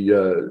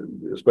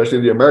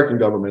especially the American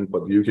government,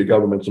 but the UK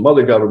government, some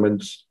other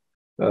governments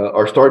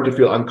are starting to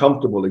feel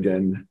uncomfortable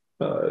again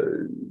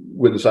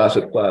with this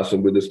asset class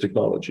and with this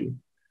technology.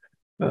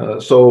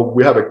 So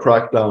we have a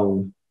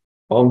crackdown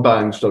on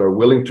banks that are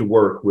willing to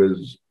work with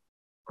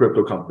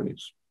crypto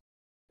companies.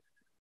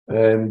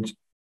 And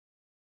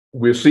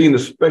we've seen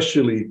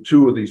especially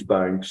 2 of these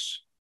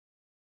banks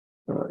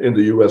in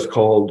the US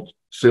called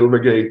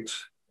Silvergate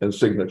and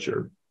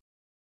Signature.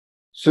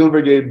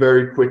 Silvergate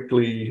very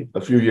quickly,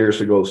 a few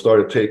years ago,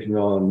 started taking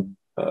on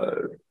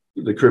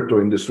the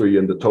crypto industry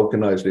and the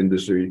tokenized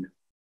industry,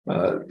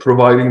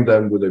 providing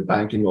them with a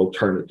banking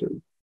alternative.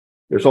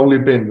 There's only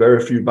been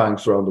very few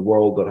banks around the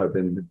world that have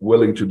been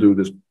willing to do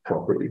this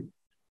properly.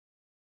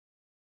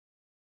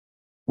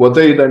 What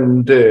they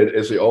then did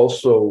is they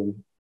also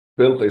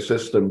built a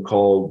system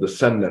called the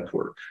SEN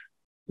network,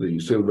 the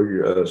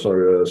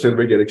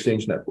Silvergate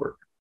Exchange Network.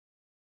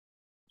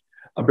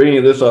 I'm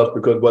bringing this up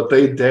because what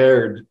they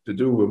dared to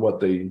do and what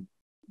they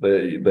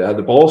had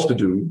the balls to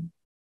do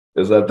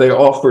is that they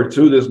offered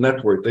through this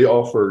network, they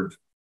offered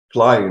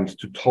clients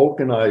to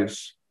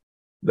tokenize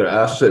their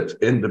assets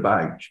in the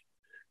bank.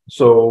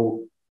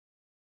 So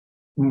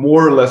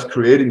more or less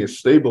creating a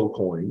stable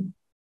coin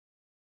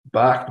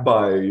backed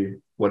by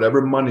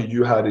whatever money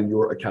you had in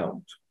your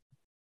account.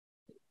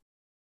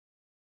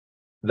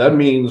 That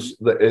means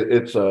that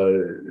it's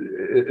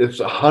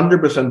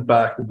 100%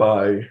 backed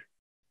by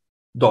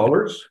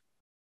dollars.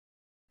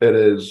 It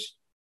is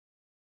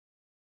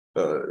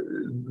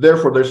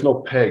therefore there's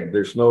no peg,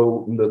 there's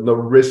no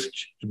risk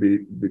to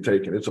be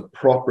taken. It's a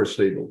proper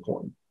stable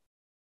coin.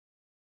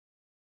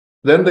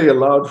 Then they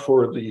allowed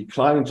for the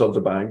clients of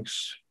the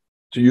banks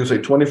to use a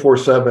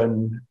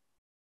 24/7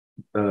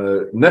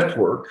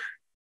 network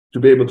to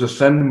be able to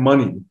send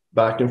money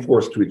back and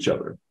forth to each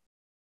other.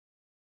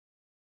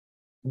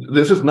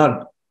 This is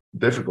not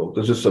difficult.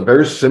 This is a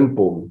very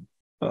simple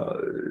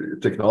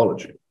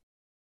technology,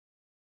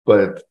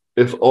 but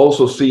it's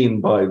also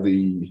seen by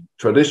the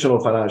traditional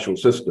financial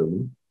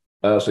system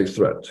as a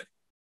threat.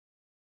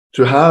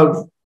 To have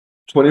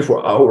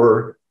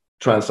 24-hour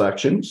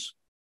transactions,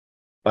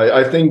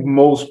 I think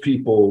most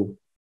people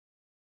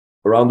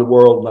around the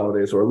world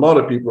nowadays, or a lot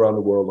of people around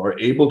the world, are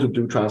able to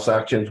do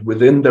transactions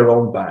within their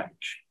own bank.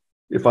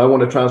 If I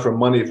want to transfer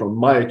money from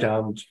my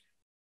account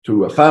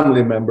to a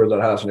family member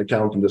that has an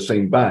account in the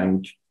same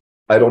bank,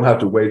 I don't have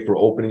to wait for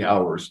opening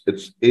hours.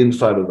 It's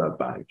inside of that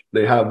bank.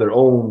 They have their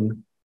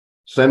own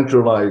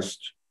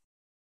centralized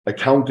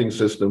accounting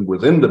system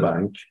within the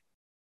bank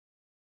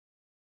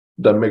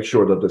that makes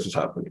sure that this is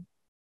happening.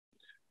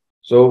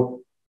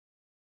 So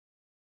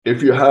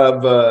if you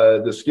have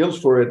the skills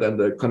for it and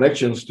the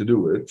connections to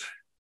do it,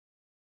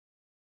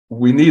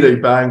 we need a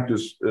bank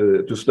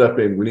to step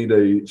in. We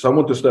need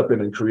someone to step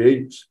in and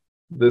create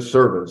this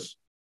service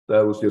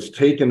that was just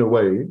taken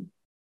away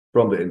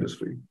from the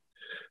industry.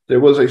 There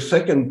was a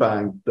second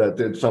bank that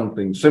did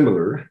something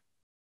similar.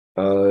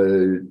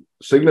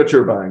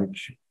 Signature Bank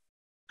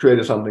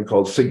created something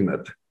called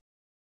Signet.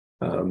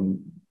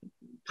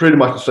 Pretty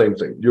much the same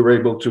thing. You're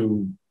able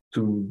to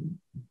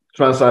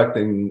transact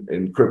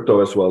in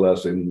crypto as well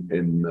as in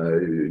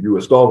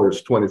US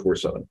dollars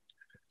 24/7.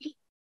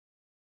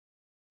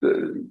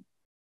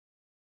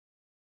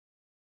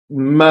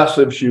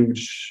 Massive,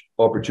 huge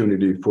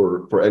opportunity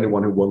for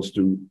anyone who wants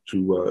to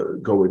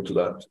go into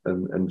that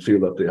and feel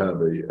that they have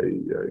a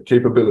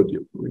capability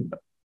of doing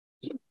that.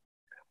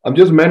 I'm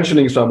just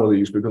mentioning some of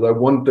these because I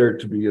want there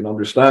to be an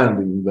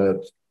understanding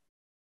that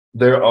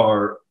there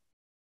are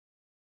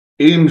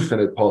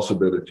infinite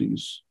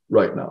possibilities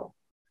right now.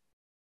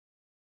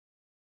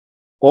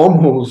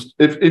 Almost,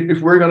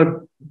 if we're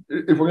gonna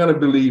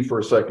believe for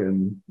a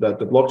second that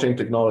the blockchain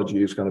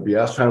technology is going to be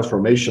as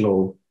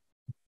transformational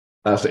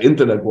as the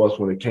internet was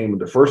when it came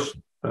the first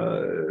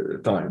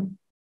time.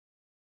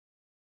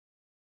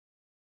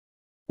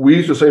 We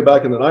used to say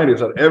back in the 90s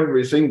that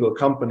every single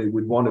company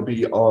would want to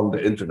be on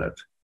the internet.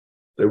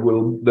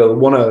 They'll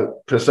want to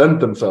present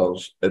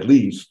themselves at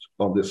least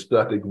on this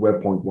static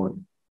Web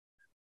 1.1.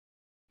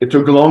 It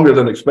took longer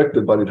than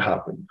expected, but it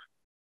happened.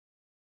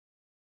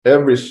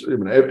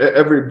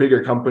 Every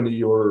bigger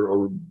company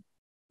or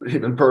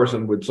even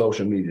person with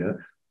social media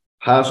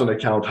has an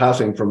account,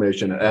 has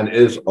information, and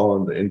is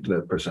on the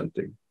internet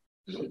presenting.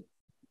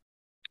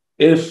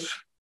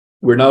 If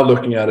we're now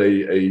looking at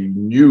a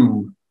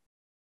new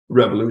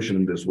revolution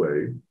in this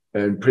way,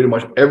 and pretty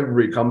much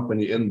every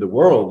company in the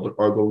world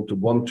are going to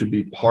want to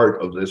be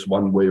part of this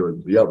one way or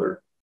the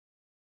other,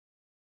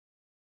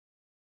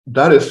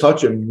 that is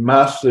such a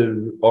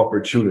massive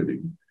opportunity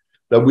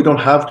that we don't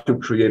have to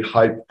create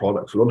hype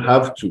products. We don't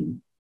have to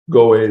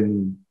go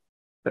in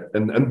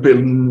and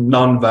build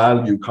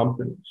non-value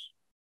companies.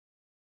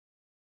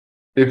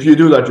 If you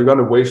do that, you're going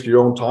to waste your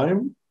own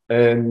time.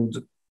 And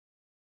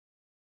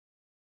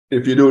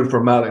if you do it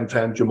for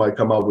malintent, you might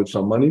come out with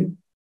some money.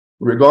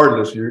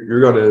 Regardless,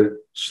 you're going to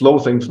slow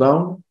things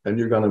down and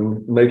you're going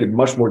to make it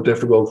much more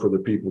difficult for the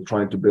people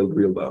trying to build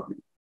real value.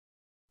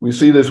 We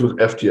see this with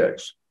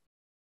FTX.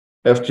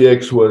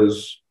 FTX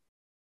was,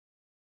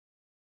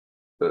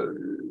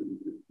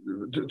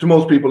 to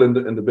most people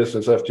in the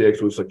business,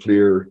 FTX was a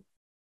clear,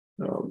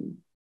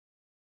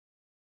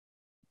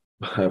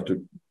 I have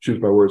to choose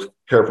my words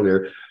carefully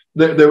here.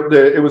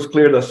 It was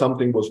clear that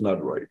something was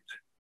not right.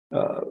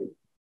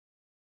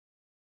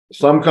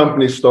 Some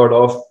companies start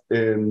off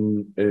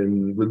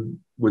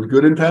with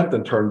good intent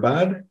and turn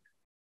bad.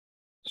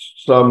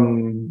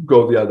 Some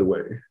go the other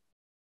way.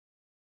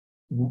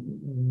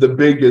 The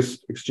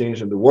biggest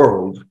exchange in the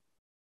world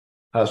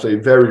has a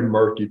very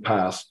murky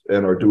past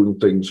and are doing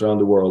things around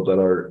the world that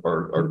are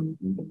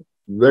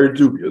very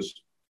dubious.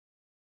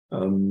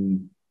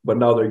 But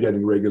now they're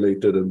getting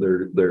regulated and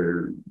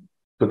they're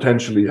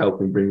potentially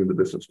helping bring the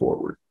business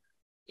forward.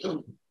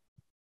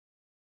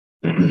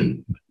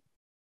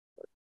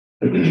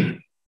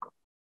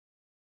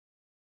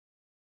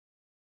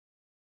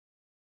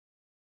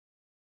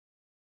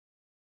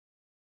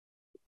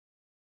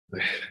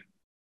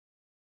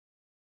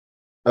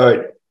 All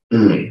right,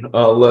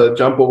 I'll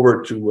jump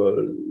over to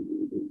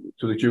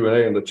the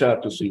Q&A in the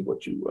chat to see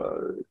what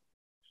you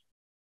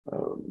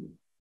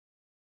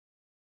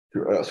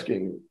you're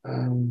asking.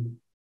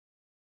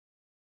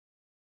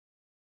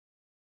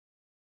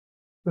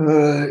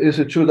 Is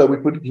it true that we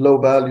put low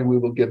value, we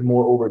will get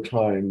more over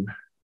time?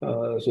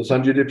 So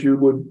Sanjit, if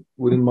you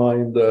wouldn't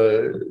mind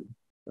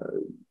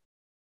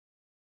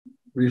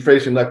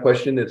rephrasing that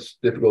question, it's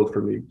difficult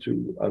for me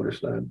to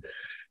understand.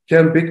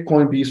 Can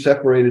Bitcoin be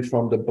separated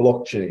from the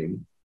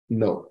blockchain?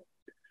 No.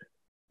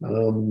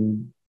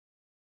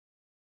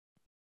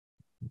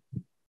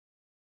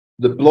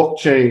 The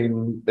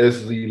blockchain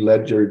is the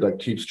ledger that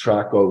keeps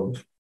track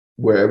of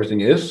where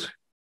everything is.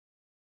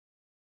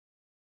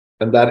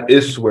 And that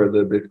is where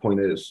the Bitcoin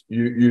is.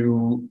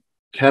 You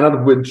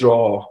cannot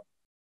withdraw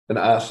an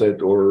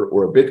asset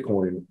or a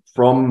Bitcoin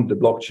from the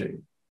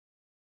blockchain.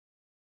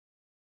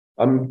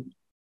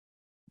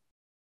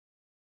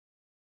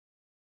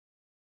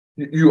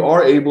 You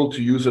are able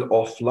to use it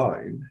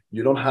offline.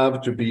 You don't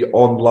have to be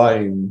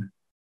online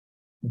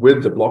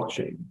with the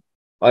blockchain.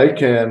 I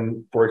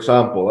can, for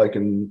example,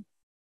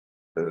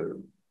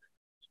 so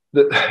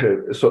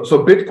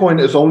Bitcoin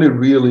is only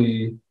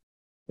really,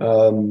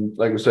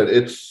 like I said,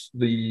 it's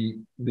the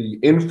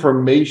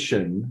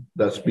information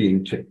that's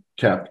being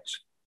kept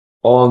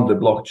on the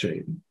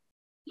blockchain.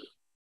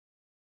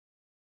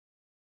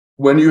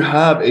 When you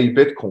have a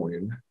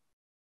Bitcoin,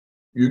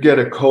 you get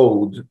a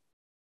code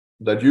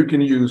that you can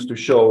use to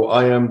show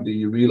I am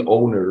the real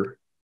owner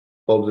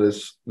of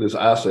this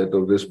asset,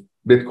 of this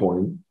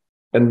Bitcoin,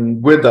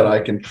 and with that I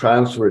can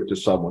transfer it to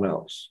someone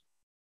else.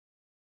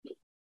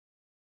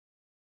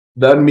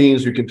 That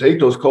means you can take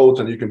those codes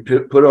and you can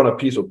put it on a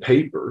piece of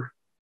paper,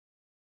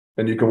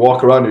 and you can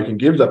walk around, you can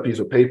give that piece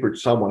of paper to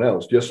someone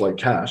else, just like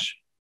cash.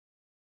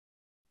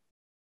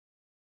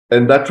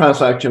 And that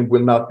transaction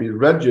will not be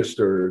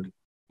registered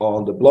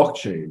on the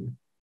blockchain,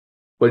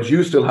 but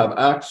you still have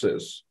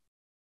access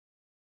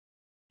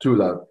to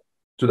that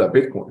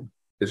Bitcoin.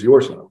 It's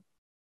yours now.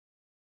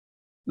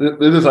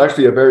 This is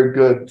actually a very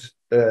good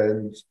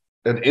and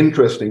an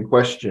interesting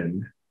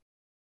question.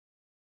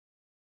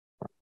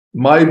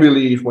 My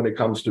belief when it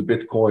comes to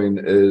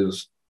Bitcoin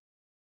is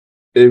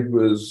if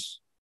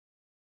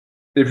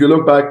you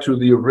look back to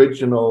the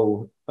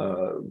original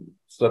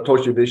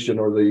Satoshi Vision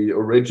or the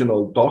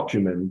original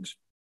document,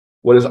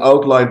 what is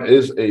outlined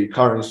is a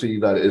currency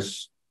that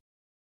is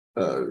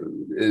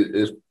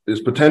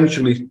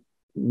potentially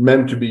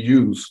meant to be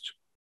used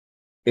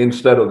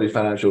instead of the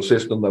financial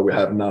system that we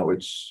have now.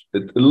 It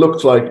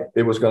looks like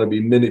it was going to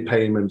be mini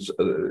payments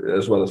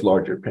as well as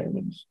larger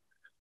payments.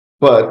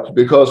 But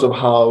because of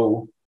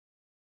how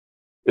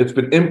it's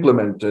been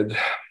implemented,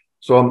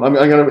 so I'm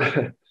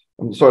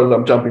sorry that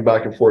I'm jumping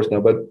back and forth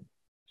now, but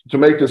to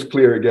make this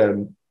clear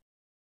again,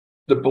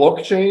 the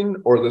blockchain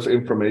or this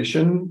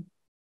information,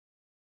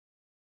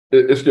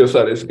 it's just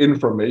that it's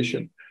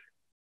information.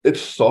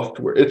 It's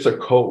software, it's a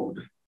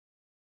code.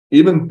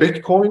 Even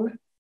Bitcoin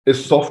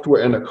is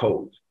software and a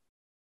code.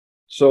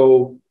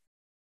 So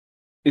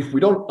if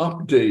we don't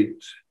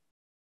update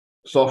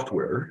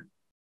software,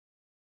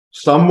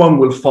 someone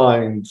will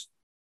find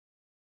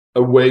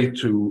a way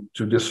to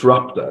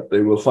disrupt that.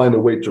 They will find a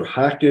way to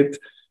hack it,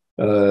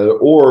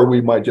 or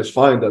we might just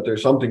find that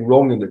there's something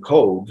wrong in the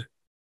code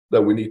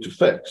that we need to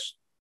fix.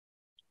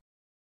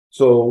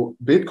 So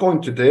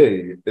Bitcoin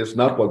today is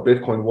not what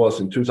Bitcoin was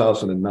in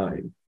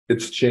 2009.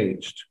 It's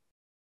changed.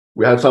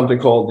 We had something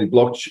called the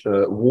block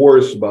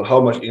wars about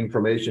how much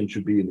information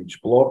should be in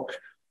each block.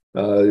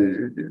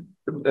 And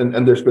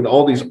there's been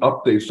all these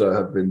updates that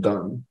have been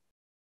done.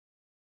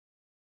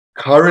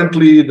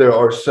 Currently, there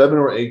are 7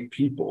 or 8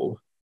 people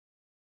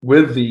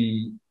with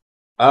the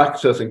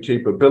access and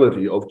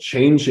capability of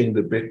changing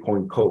the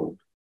Bitcoin code.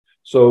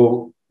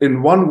 So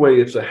in one way,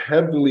 it's a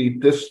heavily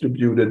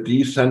distributed,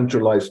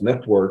 decentralized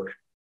network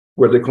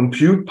where the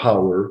compute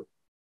power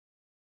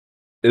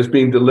is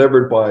being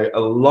delivered by a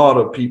lot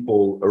of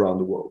people around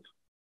the world,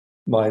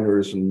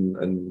 miners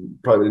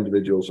and private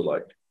individuals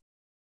alike.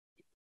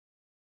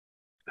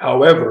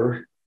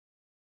 However,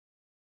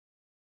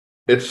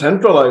 it's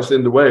centralized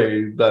in the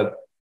way that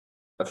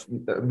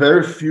a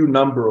very few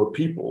number of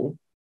people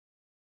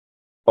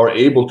are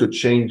able to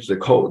change the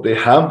code. They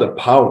have the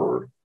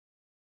power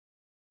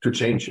to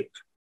change it.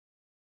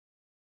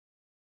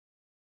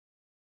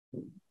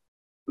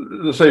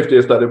 The safety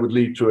is that it would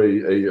lead to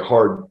a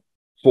hard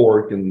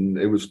fork, and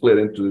it would split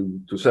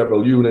into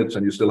several units,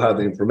 and you still have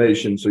the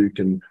information, so you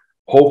can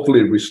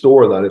hopefully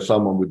restore that if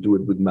someone would do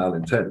it with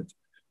malintent.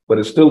 But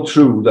it's still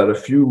true that a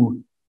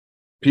few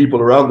people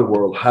around the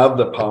world have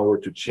the power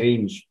to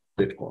change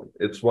Bitcoin.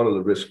 It's one of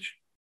the risk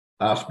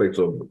aspects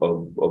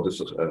of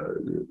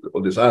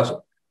this asset.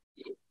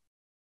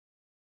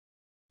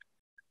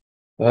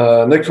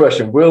 Next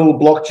question: will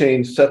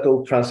blockchain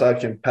settled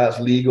transaction pass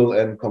legal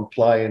and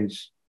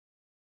compliance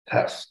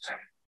test?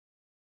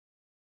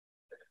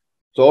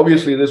 So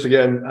obviously, this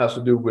again has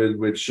to do with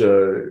which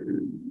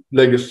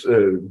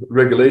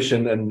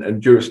regulation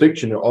and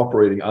jurisdiction you're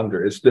operating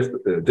under. It's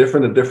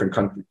different in different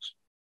countries.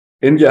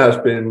 India has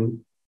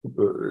been,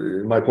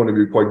 in my point of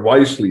view, quite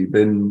wisely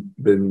been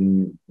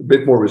a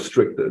bit more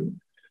restricted.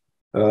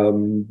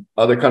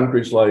 Other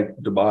countries like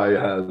Dubai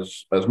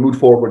has moved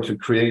forward to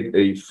create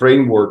a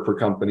framework for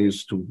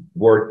companies to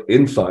work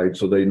inside,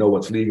 so they know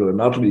what's legal and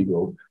not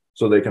legal,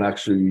 so they can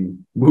actually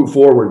move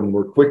forward and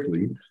work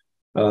quickly.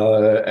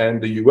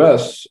 And the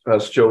US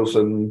has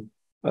chosen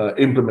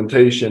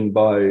implementation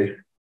by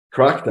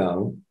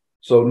crackdown,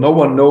 so no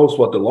one knows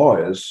what the law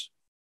is.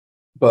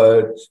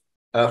 But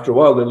after a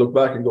while, they look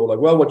back and go like,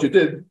 "Well, what you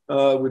did,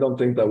 we don't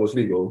think that was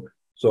legal,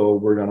 so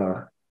we're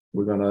gonna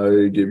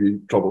give you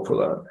trouble for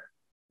that."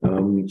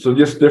 So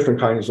just different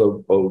kinds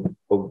of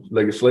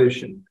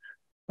legislation.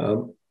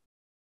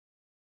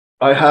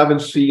 I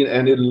haven't seen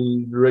any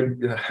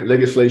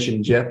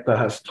legislation yet that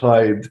has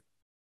tied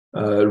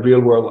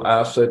real world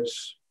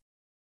assets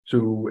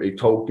to a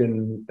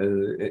token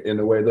in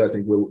a way that I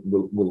think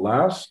will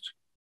last.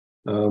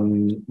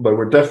 But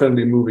we're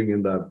definitely moving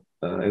in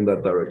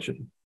that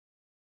direction.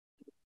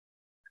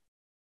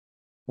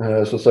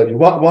 Society.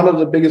 One of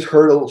the biggest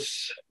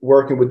hurdles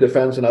working with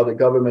defense and other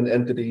government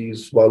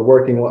entities while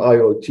working on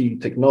IoT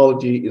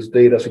technology is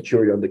data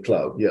security on the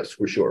cloud. Yes,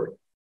 for sure.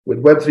 With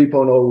Web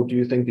 3.0, do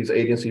you think these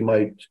agencies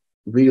might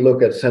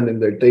relook at sending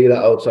their data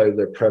outside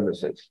their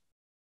premises?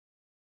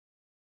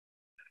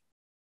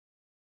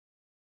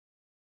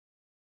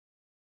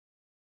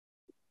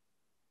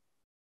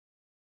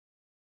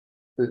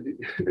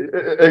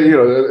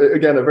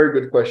 Again, a very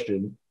good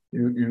question.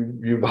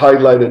 You've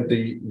highlighted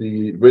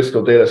the risk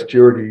of data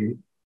security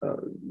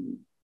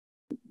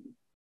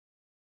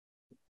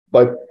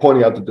by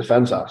pointing out the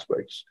defense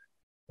aspects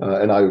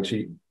and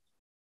IoT.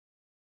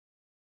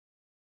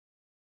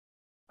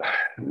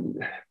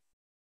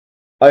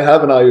 I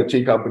have an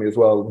IoT company as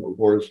well, of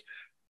course.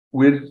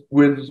 With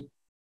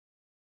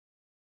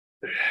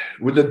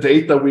the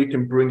data we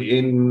can bring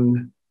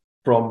in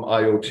from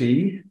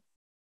IoT,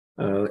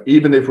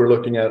 even if we're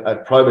looking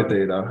at private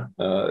data,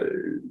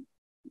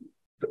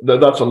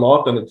 that's a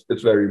lot, and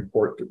it's very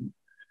important.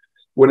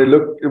 When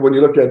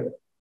you look at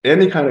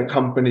any kind of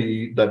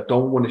company that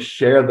don't want to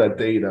share that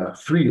data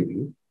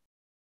freely,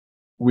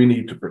 we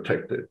need to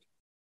protect it.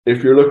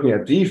 If you're looking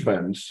at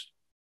defense,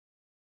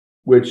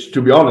 which,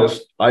 to be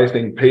honest, I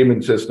think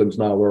payment systems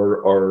now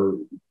are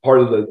part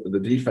of the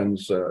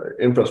defense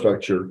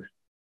infrastructure,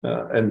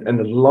 and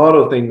a lot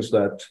of things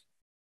that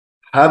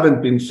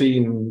haven't been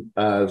seen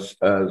as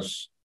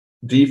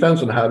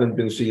defense and haven't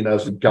been seen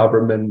as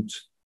government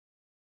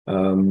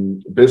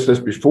business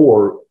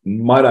before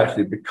might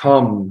actually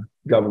become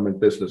government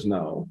business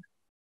now,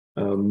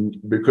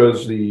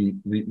 because the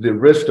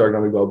risks are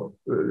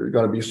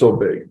going to be so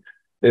big.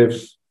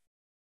 If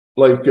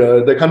like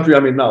the country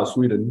I'm in now,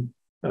 Sweden,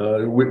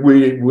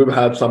 we've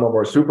had some of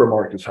our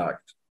supermarkets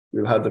hacked.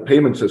 We've had the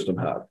payment system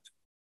hacked,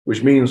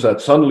 which means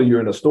that suddenly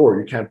you're in a store,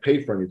 you can't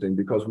pay for anything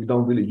because we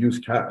don't really use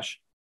cash.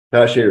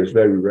 Cash here is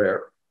very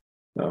rare.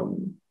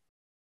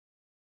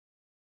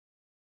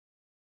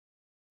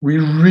 We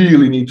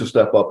really need to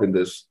step up in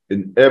this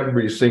in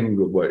every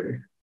single way,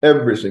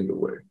 every single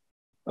way.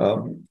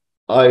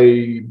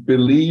 I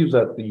believe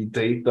that the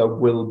data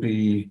will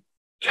be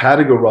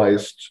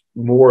categorized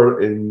more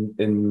in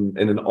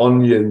an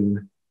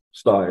onion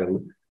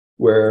style,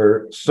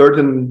 where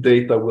certain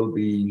data will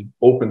be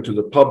open to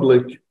the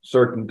public,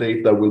 certain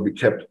data will be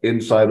kept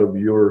inside of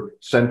your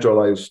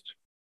centralized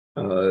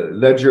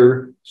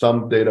ledger,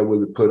 some data will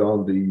be put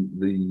on the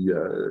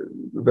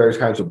various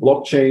kinds of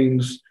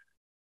blockchains.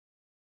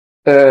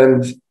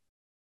 And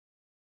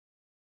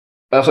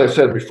as I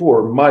said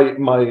before,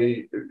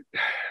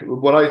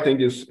 what I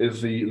think is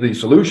the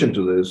solution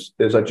to this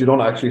is that you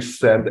don't actually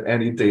send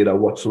any data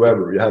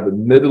whatsoever. You have a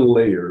middle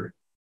layer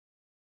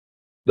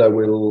that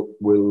will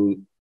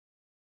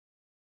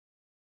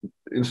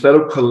instead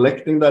of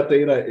collecting that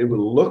data, it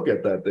will look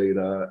at that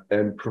data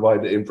and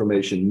provide the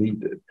information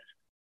needed.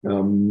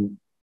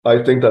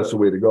 I think that's the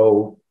way to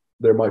go.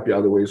 There might be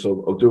other ways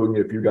of doing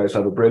it. If you guys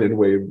have a brilliant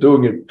way of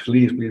doing it,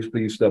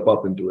 please step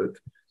up and do it.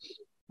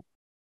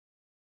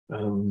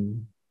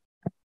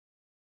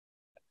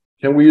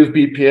 Can we use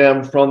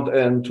BPM front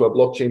end to a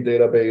blockchain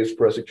database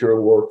for a secure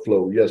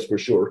workflow? Yes, for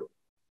sure.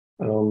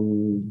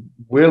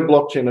 Will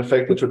blockchain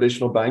affect the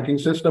traditional banking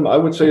system? I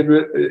would say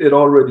it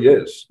already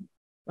is.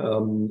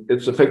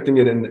 It's affecting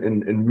it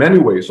in many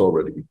ways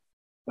already.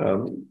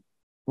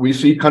 We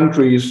see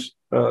countries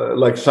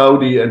like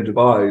Saudi and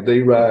Dubai,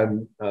 they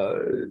ran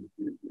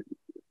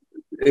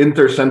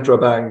inter-central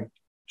bank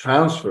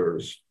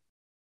transfers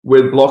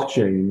with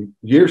blockchain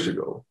years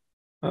ago.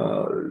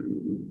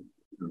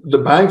 The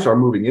banks are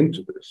moving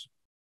into this.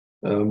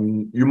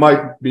 You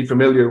might be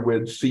familiar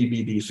with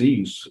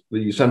CBDCs,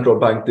 the central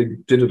bank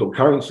digital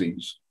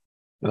currencies.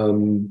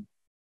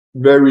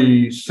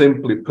 Very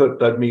simply put,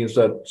 that means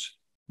that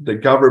the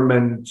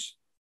government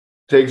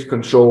takes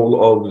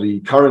control of the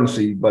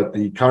currency, but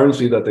the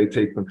currency that they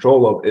take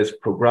control of is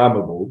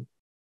programmable.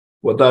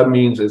 What that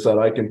means is that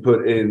I can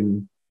put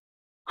in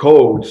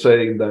code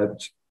saying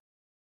that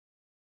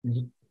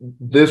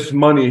this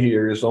money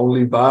here is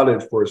only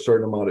valid for a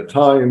certain amount of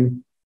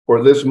time,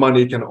 or this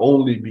money can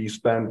only be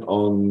spent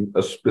on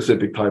a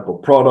specific type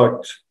of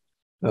product.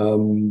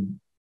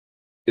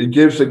 it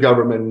gives the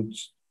government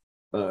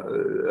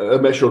a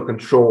measure of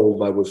control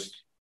that was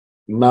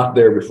not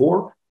there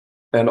before,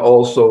 and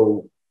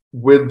also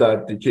with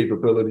that the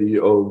capability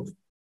of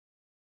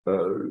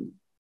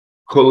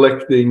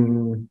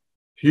collecting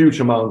huge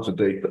amounts of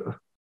data.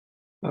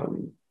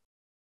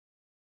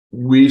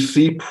 We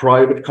see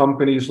private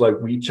companies like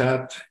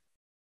WeChat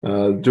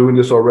doing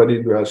this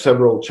already. There are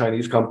several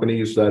Chinese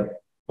companies that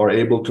are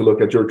able to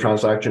look at your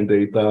transaction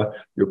data,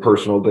 your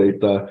personal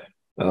data,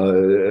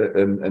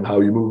 and how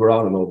you move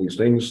around and all these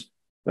things.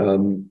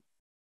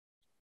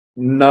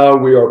 Now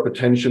we are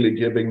potentially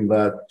giving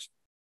that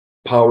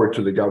power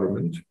to the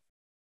government.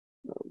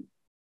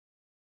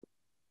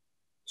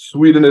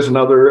 Sweden is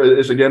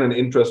again an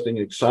interesting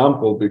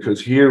example,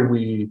 because here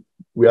we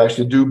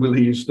actually do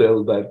believe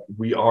still that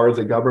we are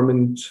the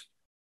government.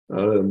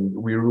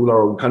 We rule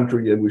our own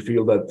country, and we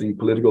feel that the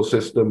political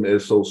system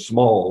is so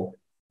small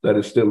that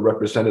it's still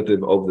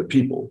representative of the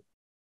people.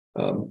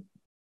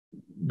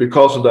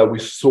 Because of that, we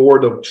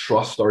sort of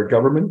trust our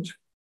government,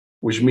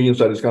 which means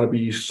that it's going to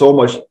be so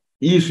much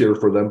easier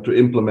for them to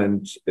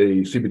implement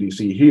a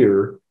CBDC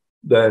here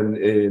than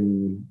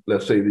in,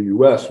 let's say, the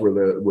US, where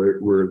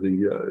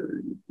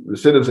the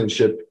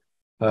citizenship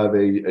have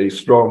a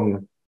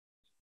strong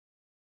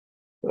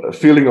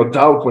feeling of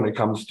doubt when it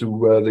comes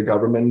to the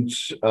government,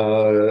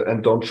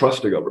 and don't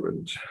trust the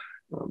government.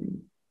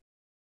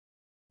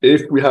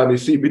 If we have a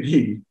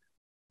CBDC,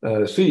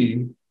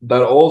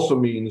 that also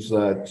means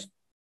that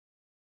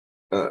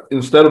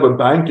instead of a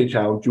bank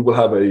account, you will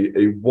have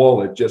a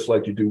wallet, just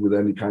like you do with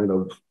any kind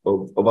of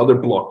other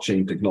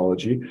blockchain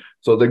technology.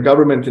 So the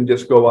government can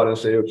just go out and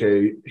say,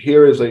 okay,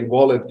 here is a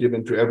wallet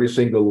given to every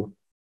single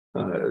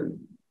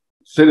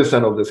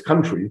citizen of this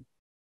country.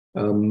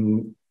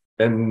 And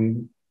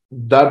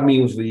that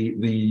means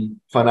the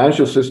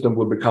financial system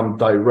will become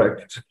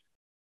direct.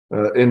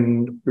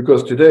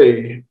 Because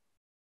today,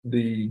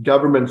 the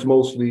governments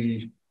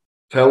mostly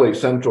tell a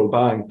central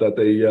bank that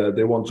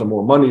they want some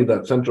more money.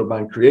 That central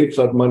bank creates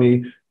that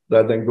money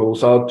that then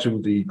goes out to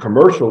the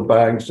commercial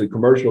banks. The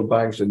commercial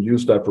banks then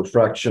use that for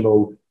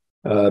fractional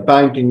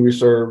banking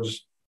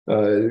reserves,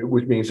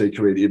 which means they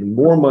create even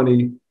more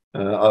money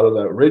out of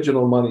that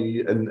original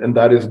money, and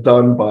that is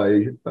done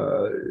by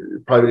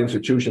private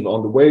institutions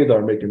on the way that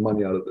are making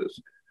money out of this.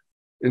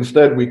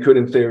 Instead, we could,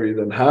 in theory,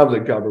 then have the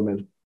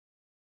government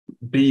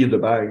be the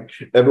bank.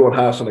 Everyone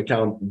has an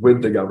account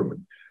with the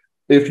government.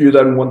 If you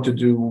then want to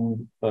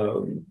do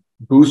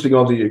boosting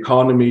of the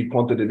economy,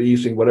 quantitative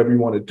easing, whatever you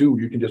want to do,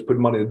 you can just put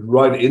money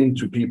right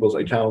into people's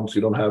accounts.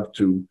 You don't have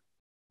to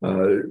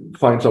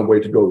find some way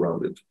to go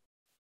around it.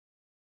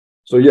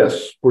 So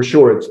yes, for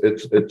sure, it's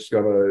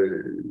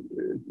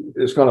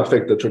gonna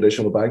affect the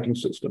traditional banking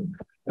system.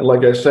 And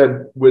like I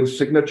said, with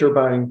Signature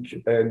Bank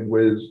and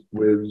with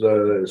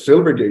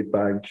Silvergate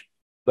Bank,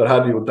 that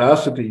had the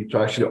audacity to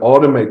actually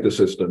automate the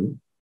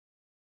system,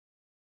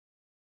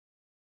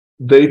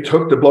 they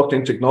took the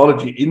blockchain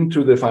technology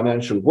into the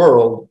financial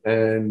world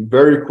and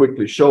very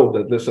quickly showed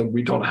that, listen,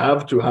 we don't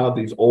have to have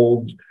these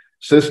old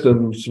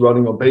systems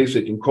running on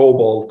BASIC and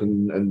COBOL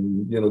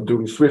and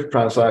doing SWIFT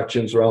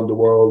transactions around the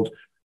world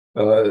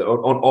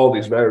on all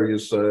these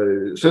various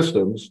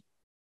systems.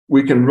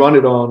 We can run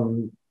it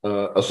on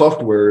a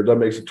software that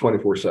makes it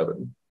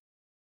 24/7.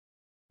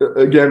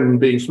 Again,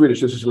 being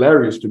Swedish, this is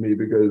hilarious to me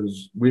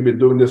because we've been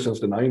doing this since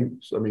the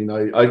 90s. I mean,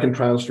 I can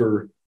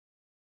transfer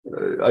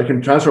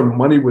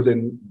money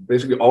within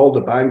basically all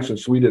the banks in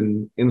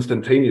Sweden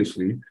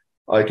instantaneously.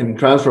 I can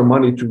transfer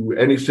money to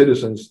any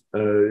citizens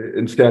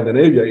in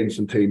Scandinavia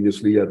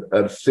instantaneously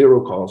at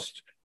zero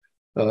cost.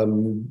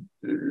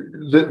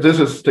 This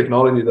is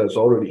technology that's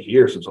already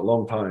here since a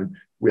long time.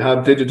 We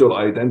have digital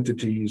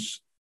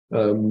identities.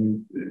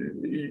 In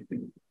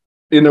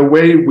a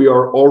way, we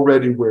are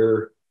already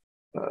where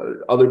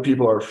other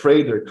people are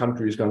afraid their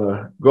country is going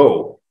to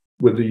go,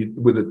 with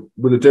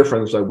the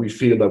difference that we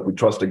feel that we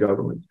trust the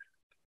government.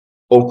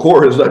 Of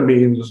course, that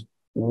means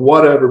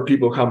whatever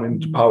people come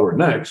into power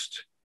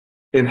next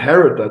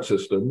inherit that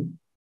system,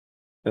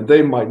 and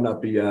they might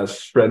not be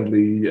as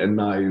friendly and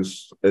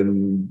nice,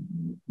 and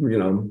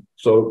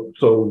so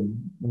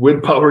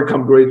with power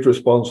come great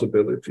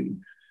responsibility.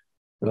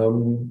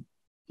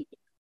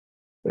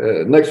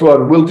 Next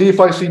one, will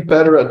DeFi see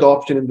better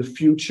adoption in the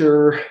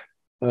future?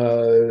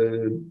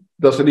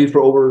 Does the need for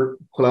over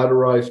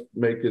collateralized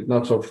make it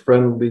not so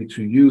friendly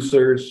to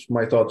users?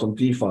 My thoughts on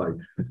DeFi.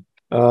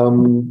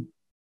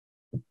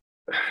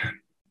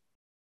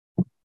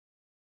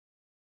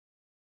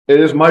 It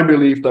is my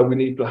belief that we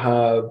need to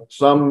have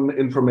some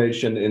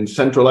information in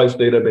centralized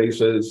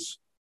databases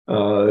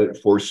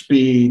for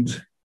speed,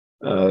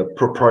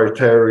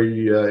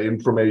 proprietary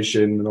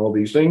information, and all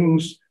these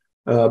things.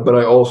 But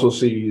I also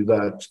see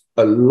that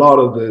a lot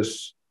of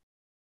this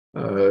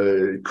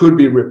could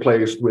be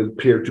replaced with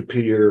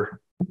peer-to-peer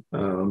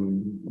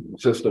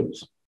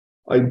systems.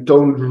 I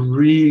don't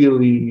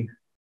really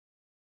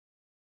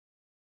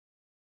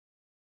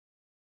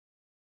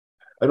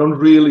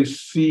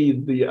see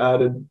the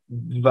added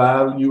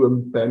value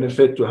and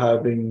benefit to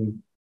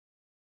having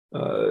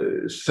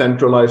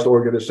centralized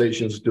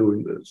organizations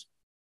doing this.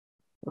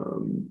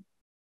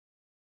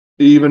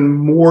 Even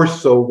more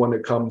so when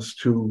it comes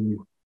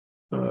to,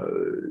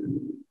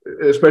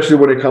 especially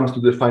when it comes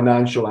to the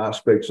financial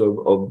aspects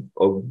of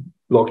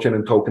blockchain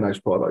and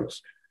tokenized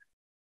products.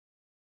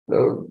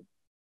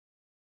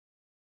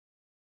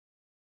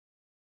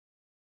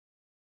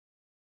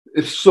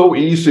 It's so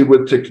easy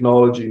with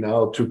technology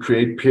now to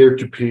create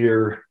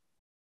peer-to-peer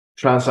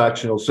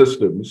transactional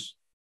systems,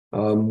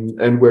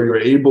 and where you're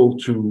able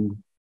to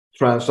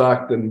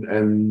transact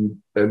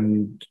and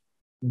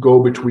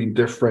go between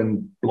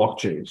different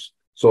blockchains.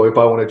 So if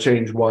I want to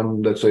change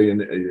one, let's say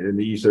in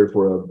Ether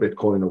for a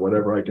Bitcoin or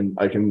whatever,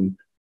 I can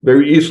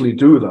very easily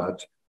do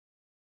that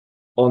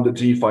on the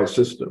DeFi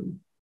system.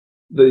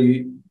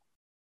 The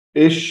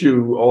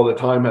issue all the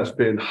time has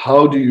been,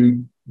 how do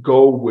you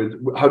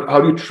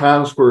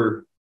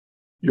transfer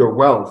your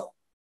wealth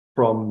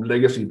from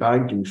legacy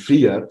banking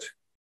fiat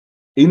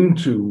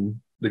into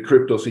the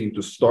crypto scene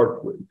to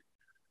start with?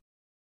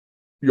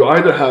 You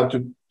either have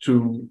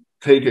to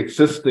take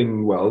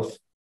existing wealth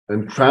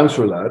and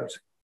transfer that,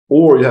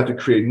 or you have to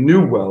create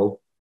new wealth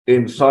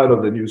inside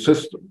of the new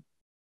system.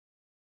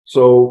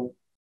 So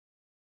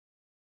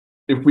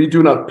if we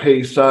do not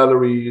pay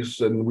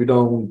salaries and we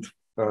don't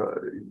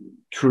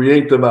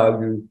create the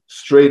value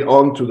straight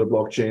onto the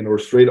blockchain or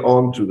straight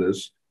onto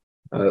this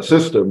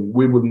system,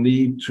 we will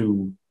need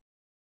to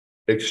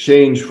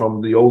exchange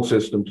from the old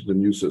system to the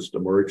new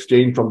system, or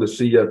exchange from the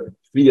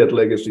fiat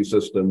legacy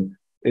system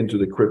into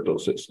the crypto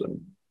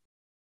system.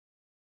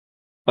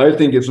 I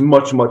think it's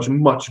much, much,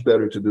 much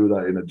better to do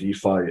that in a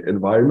DeFi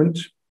environment.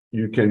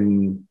 You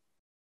can,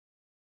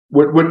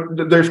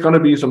 there's going to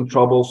be some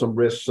trouble, some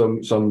risks,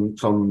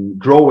 some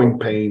growing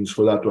pains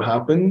for that to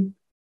happen.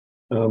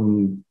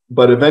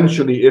 But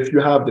eventually, if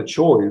you have the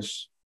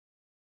choice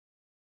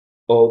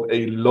of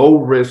a low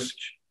risk,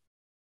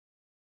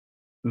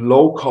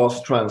 low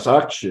cost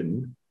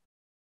transaction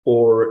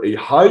or a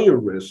higher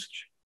risk,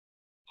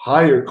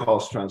 higher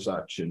cost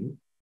transaction,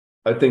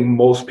 I think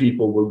most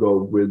people will go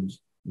with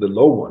the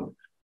low one.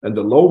 And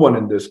the low one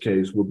in this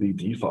case will be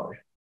DeFi.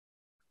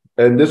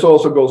 And this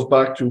also goes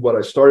back to what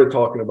I started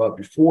talking about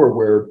before,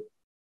 where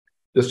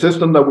the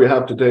system that we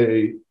have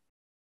today,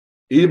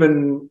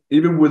 even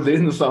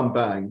within some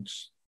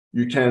banks,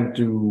 you can't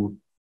do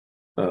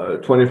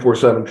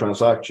 24/7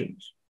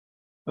 transactions.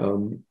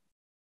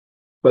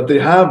 But they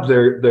have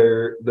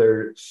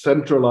their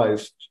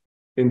centralized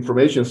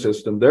information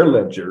system, their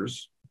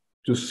ledgers,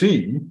 to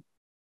see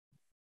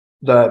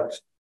that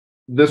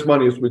this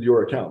money is with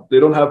your account. They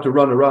don't have to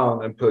run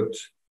around and put,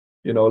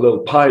 a little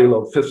pile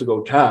of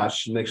physical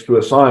cash next to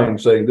a sign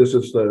saying this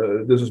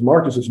is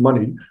Marcus's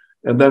money.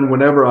 And then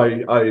whenever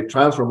I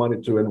transfer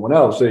money to anyone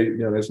else,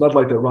 it's not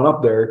like they run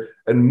up there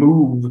and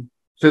move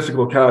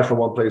physical cash from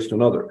one place to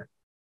another.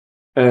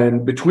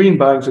 And between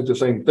banks, it's the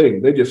same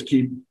thing. They just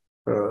keep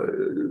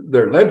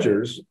their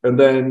ledgers, and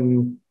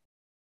then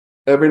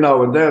every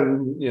now and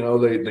then,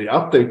 they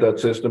update that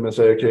system and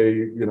say, okay,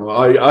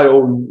 I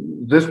owe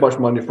this much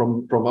money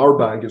from our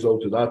bank is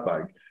owed to that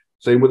bank.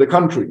 Same with the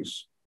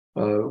countries.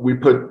 We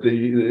put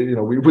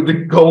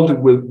the gold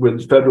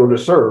with Federal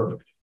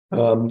Reserve,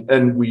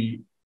 and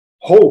we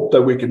hope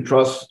that we can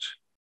trust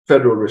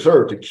Federal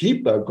Reserve to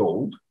keep that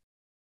gold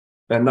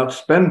and not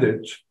spend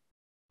it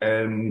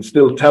and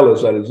still tell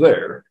us that it's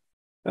there.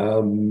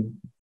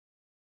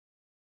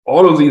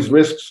 All of these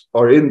risks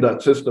are in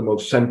that system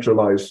of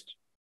centralized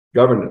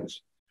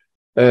governance.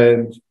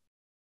 And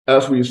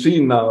as we've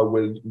seen now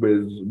with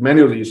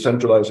many of these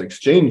centralized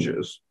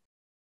exchanges,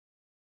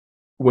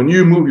 when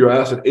you move your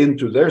asset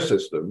into their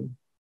system,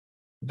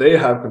 they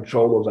have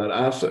control of that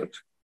asset.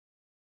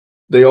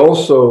 They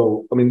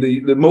also,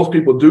 the most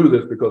people do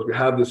this because we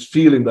have this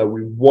feeling that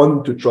we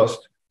want to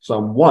trust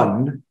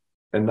someone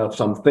and not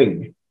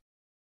something.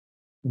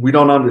 We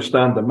don't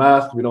understand the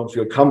math. We don't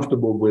feel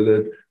comfortable with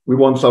it. We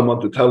want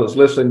someone to tell us,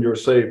 listen, you're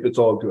safe. It's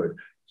all good.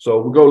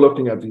 So we go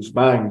looking at these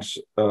banks,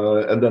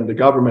 and then the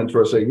government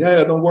are saying,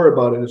 yeah, don't worry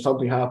about it. If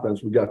something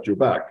happens, we got your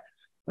back.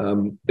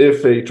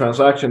 If a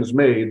transaction is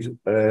made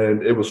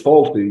and it was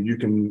faulty, you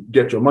can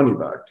get your money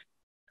back.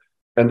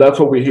 And that's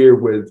what we hear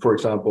with, for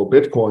example,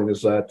 Bitcoin,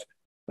 is that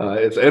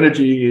its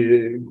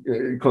energy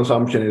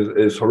consumption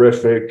is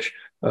horrific.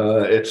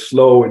 It's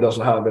slow. It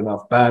doesn't have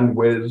enough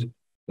bandwidth.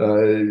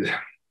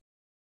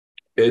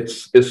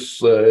 It's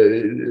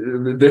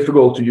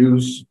difficult to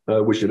use,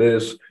 which it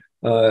is.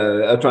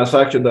 A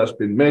transaction that's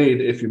been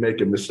made, if you make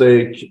a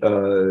mistake,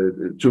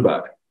 too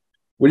bad,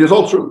 which is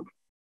all true.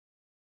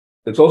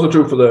 It's also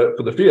true for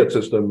the fiat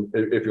system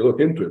if you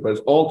look into it, but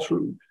it's all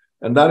true.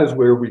 And that is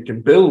where we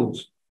can build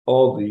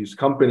all these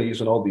companies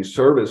and all these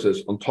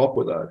services on top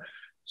of that.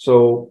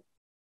 So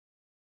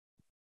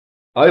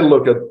I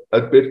look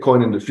at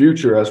Bitcoin in the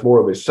future as more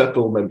of a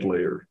settlement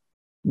layer,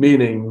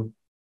 meaning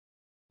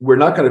we're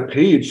not going to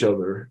pay each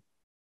other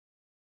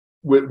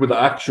with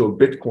actual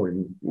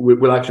Bitcoin,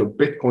 with actual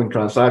Bitcoin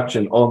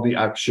transaction on the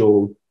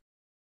actual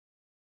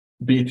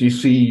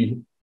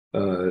BTC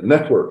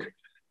network.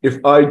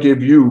 if I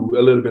give you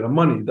a little bit of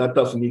money, that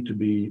doesn't need to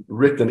be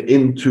written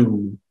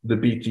into the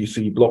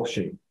BTC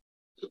blockchain.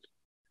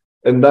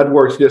 And that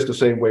works just the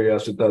same way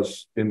as it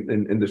does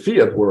in the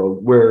fiat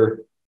world, where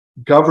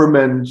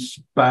governments,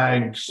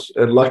 banks,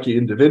 and lucky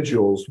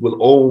individuals will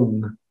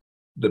own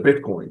the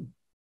Bitcoin,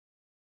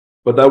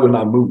 but that will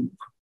not move.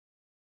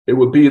 It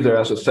will be there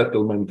as a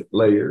settlement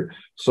layer,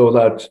 so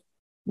that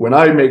when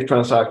I make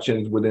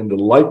transactions within the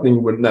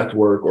Lightning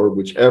network or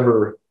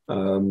whichever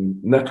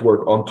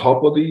network on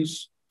top of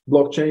these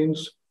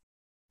blockchains,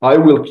 I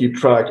will keep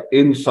track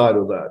inside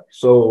of that.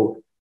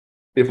 So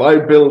if I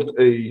built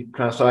a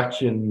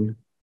transaction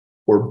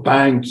or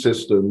bank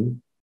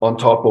system on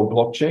top of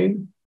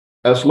blockchain,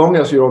 as long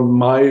as you're on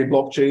my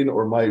blockchain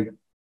or my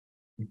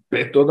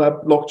bit of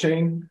that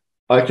blockchain,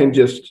 I can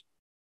just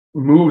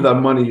move that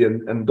money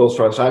and those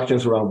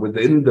transactions around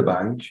within the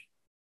bank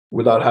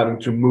without having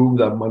to move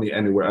that money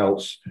anywhere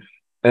else.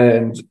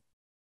 And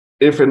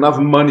if enough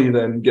money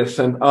then gets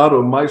sent out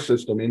of my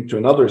system into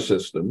another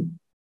system,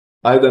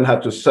 I then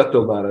have to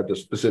settle that at a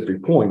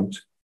specific point,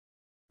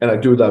 and I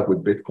do that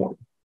with Bitcoin.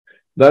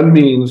 That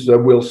means that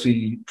we'll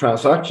see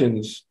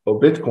transactions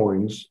of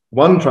Bitcoins.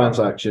 One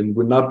transaction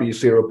will not be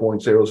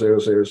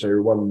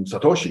 0.00001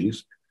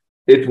 Satoshis.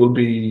 It will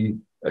be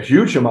a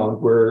huge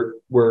amount where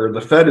the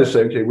Fed is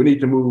saying, okay, we need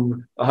to move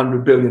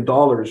 $100 billion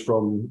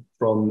from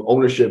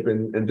ownership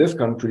in this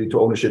country to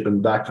ownership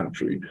in that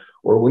country,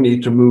 or we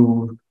need to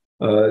move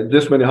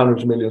this many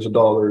hundreds of millions of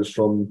dollars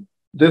from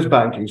this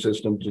banking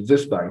system to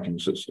this banking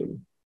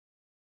system.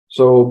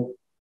 So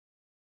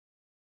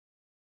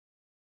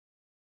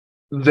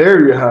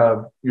there you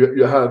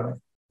have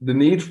the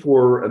need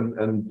for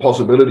and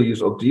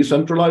possibilities of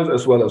decentralized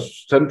as well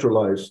as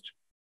centralized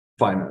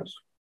finance.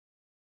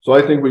 So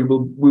I think we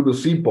will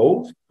see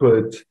both,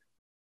 but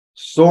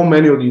so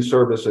many of these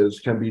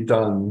services can be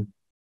done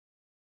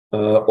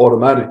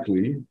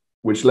automatically,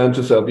 which lends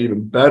itself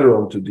even better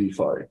onto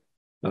DeFi.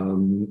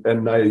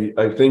 And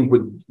I think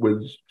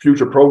with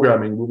future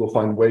programming, we will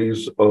find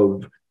ways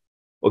of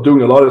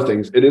doing a lot of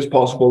things. It is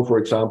possible, for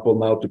example,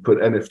 now to put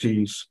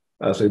NFTs,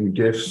 as in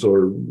GIFs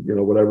or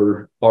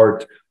whatever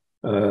art,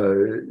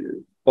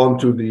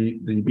 onto the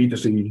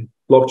BTC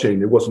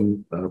blockchain. It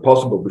wasn't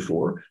possible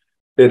before.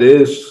 It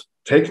is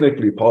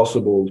technically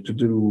possible to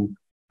do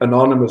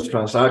anonymous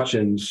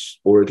transactions,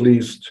 or at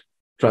least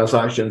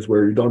transactions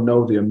where you don't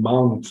know the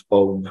amount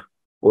of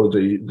or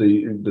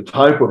the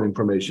type of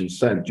information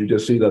sent. You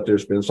just see that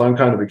there's been some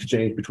kind of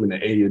exchange between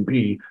A and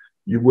B.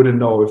 You wouldn't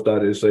know if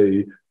that is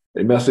a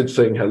message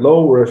saying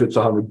hello or if it's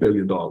 $100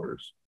 billion.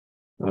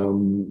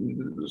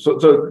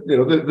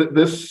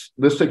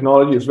 This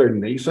technology is very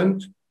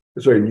nascent.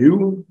 It's very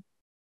new.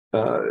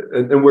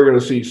 And we're going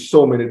to see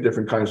so many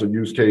different kinds of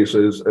use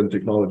cases and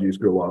technologies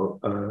grow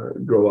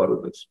out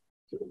of this.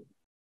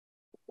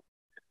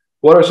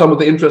 What are some of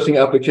the interesting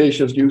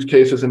applications, use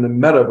cases in the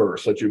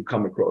metaverse that you've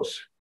come across?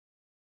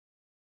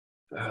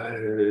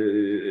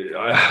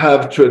 I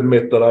have to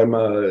admit that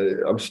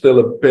I'm still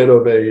a bit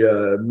of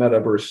a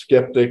metaverse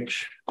skeptic.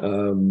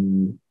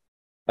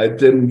 I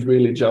didn't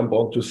really jump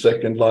onto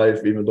Second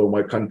Life, even though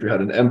my country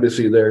had an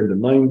embassy there in the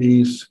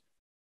 90s.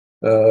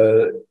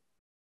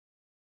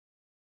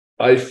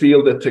 I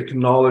feel that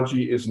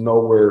technology is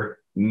nowhere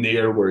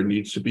near where it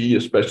needs to be,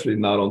 especially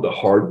not on the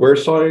hardware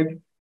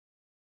side,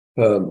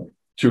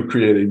 to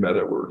create a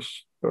metaverse.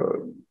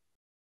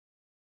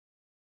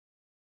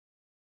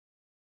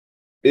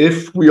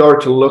 If we are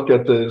to look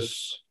at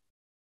this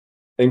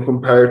and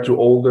compare to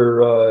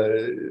older,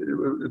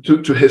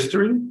 to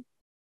history,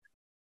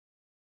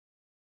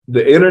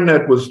 the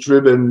internet was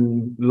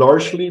driven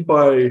largely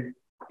by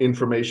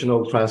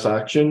informational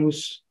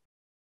transactions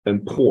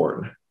and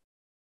porn.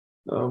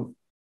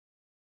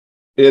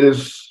 It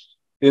is,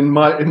 in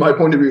my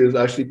point of view, is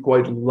actually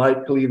quite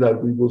likely that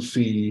we will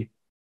see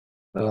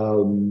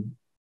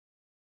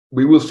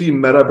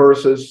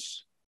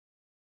metaverses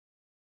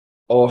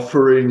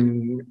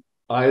offering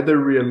either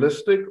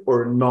realistic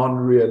or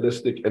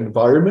non-realistic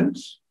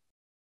environments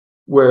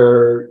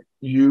where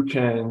you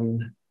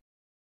can,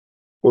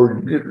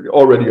 or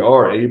already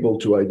are able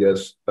to, I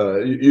guess,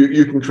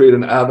 you can create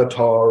an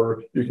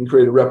avatar, you can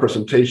create a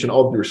representation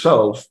of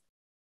yourself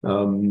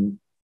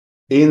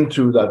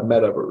into that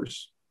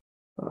metaverse.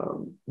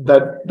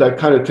 That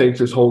kind of takes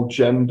this whole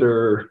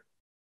gender,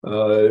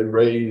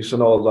 race,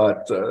 and all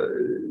that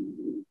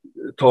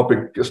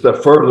topic a step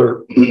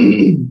further,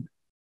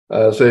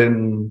 as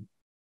in,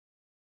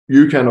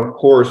 you can of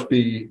course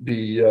be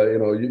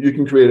you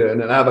can create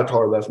an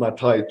avatar that's not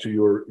tied to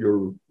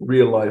your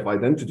real life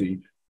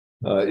identity.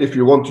 If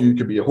you want to, you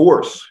could be a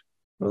horse.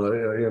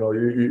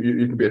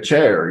 You can be a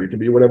chair. You can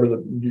be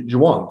whatever you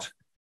want.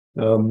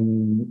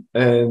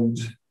 And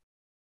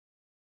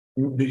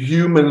the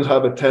humans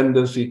have a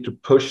tendency to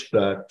push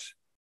that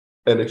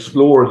and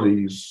explore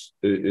these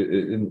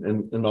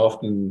in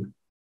often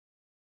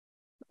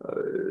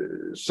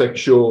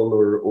sexual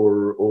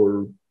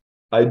or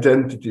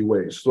identity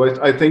ways. So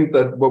I think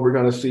that what we're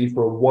going to see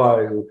for a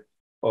while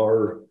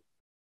are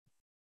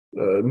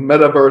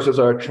metaverses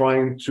are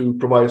trying to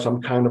provide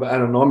some kind of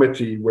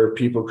anonymity where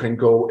people can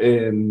go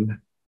in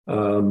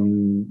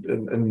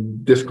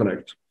and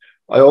disconnect.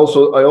 I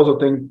also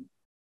think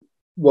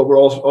what we're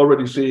also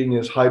already seeing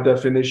is high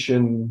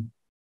definition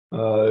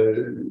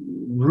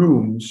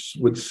rooms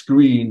with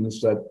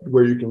screens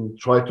where you can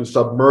try to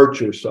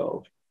submerge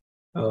yourself.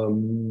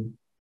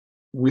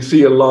 We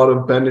see a lot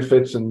of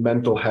benefits in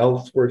mental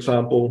health, for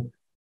example.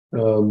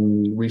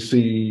 We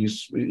see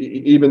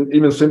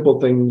even simple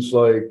things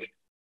like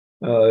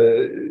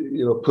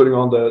putting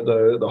on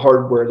the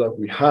hardware that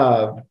we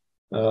have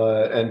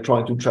and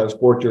trying to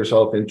transport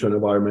yourself into an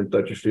environment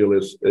that you feel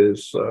is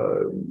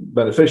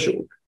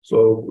beneficial.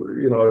 So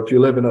if you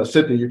live in a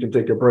city, you can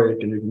take a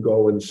break and you can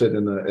go and sit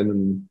in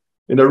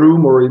a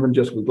room, or even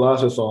just with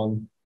glasses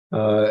on,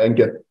 and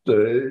get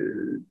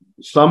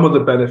some of the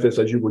benefits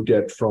that you would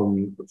get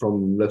from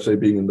let's say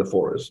being in the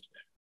forest.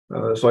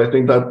 So I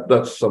think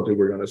that's something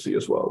we're going to see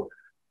as well.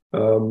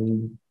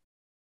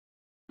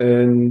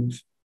 And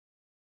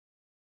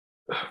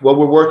what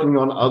we're working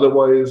on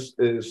otherwise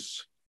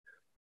is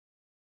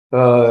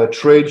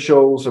trade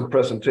shows and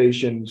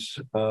presentations.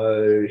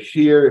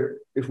 Here,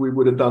 if we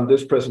would have done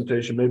this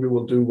presentation, maybe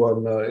we'll do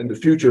one in the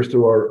future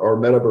through our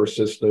metaverse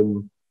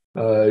system.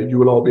 You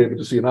will all be able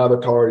to see an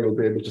avatar. You'll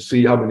be able to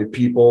see how many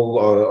people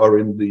are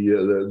in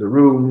the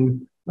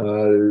room.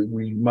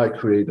 We might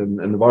create an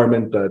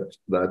environment that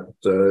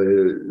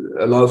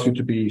allows you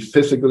to be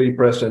physically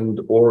present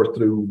or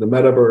through the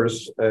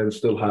metaverse and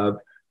still have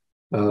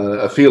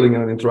a feeling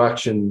and an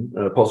interaction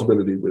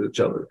possibility with each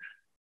other.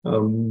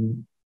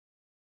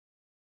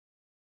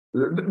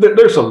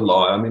 There's a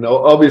lot. I mean,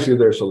 obviously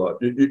there's a lot.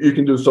 You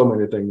can do so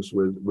many things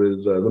with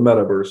the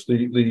metaverse.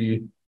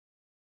 The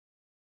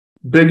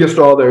biggest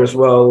draw there as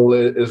well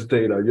is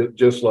data.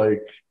 Just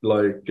like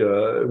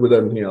with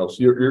everything else,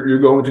 you're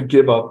going to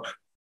give up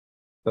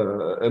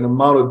an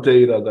amount of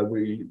data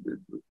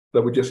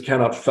that we just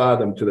cannot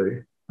fathom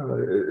today,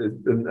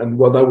 and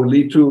what that would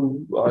lead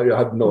to, I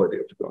have no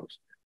idea, to be honest.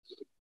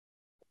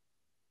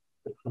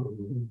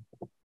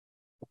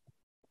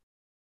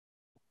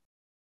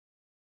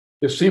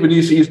 If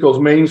CBDCs goes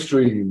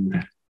mainstream,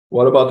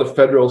 what about the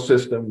federal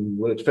system?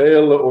 Will it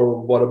fail, or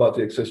what about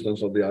the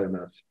existence of the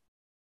IMF?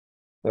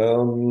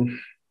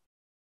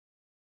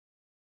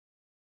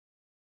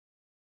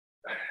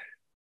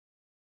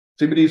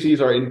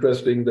 CBDCs are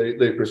interesting.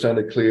 They present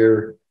a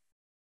clear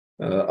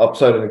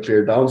upside and a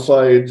clear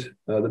downside.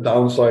 The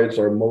downsides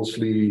are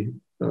mostly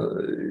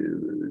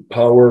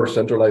power,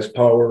 centralized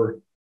power.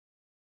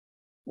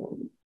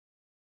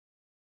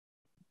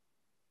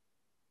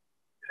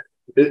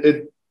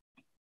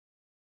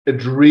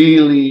 It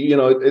really,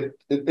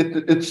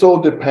 it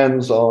so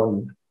depends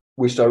on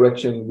which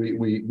direction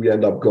we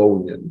end up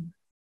going in.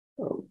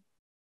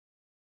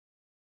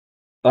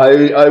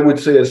 I would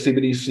say a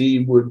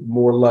CBDC would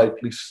more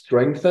likely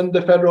strengthen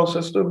the federal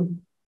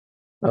system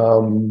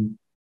and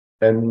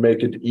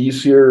make it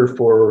easier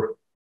for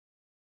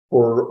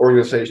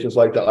organizations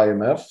like the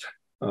IMF.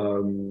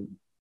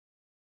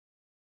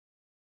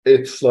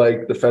 It's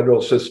like the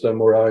federal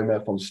system or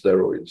IMF on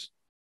steroids.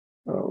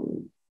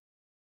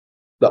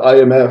 The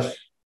IMF,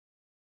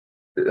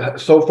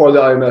 so far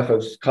the IMF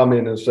has come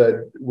in and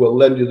said, we'll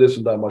lend you this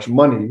and that much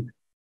money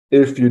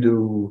if you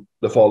do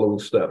the following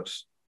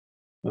steps.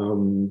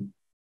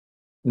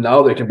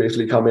 Now they can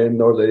basically come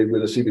in, or they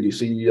with a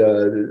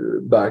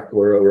CBDC back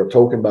or a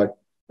token back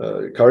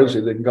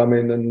currency, they can come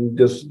in and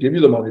just give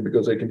you the money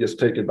because they can just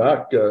take it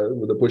back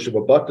with a push of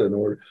a button,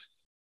 or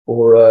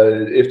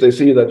if they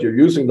see that you're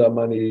using that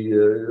money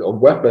on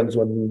weapons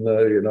when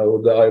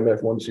the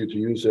IMF wants you to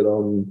use it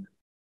on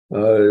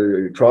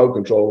crowd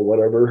control or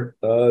whatever,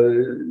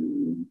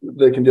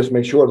 they can just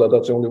make sure that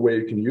that's the only way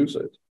you can use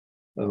it.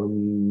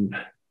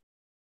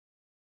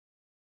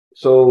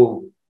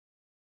 So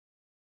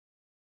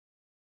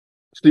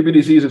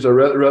CBDCs is a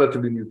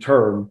relatively new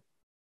term,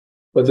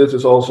 but this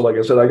is also, like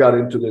I said, I got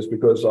into this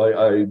because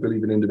I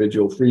believe in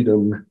individual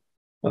freedom,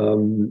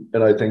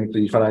 and I think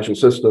the financial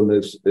system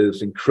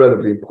is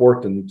incredibly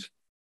important,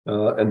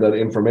 and that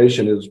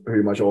information is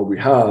pretty much all we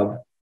have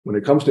when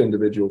it comes to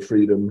individual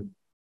freedom.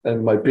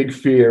 And my big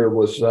fear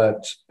was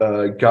that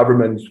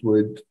governments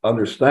would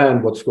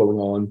understand what's going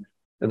on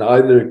and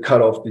either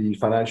cut off the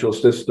financial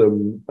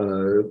system,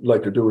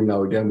 like they're doing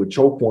now again with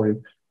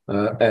Chokepoint,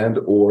 and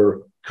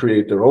or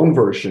create their own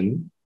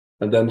version,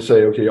 and then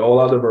say, okay, all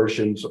other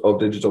versions of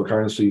digital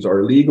currencies are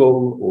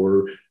illegal,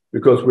 or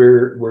because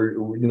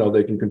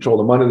they can control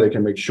the money, they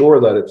can make sure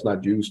that it's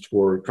not used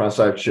for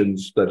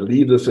transactions that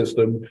leave the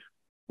system.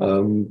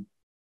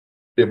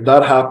 If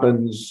that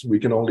happens, we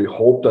can only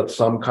hope that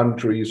some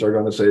countries are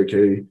going to say,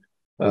 okay,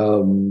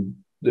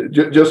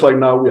 just like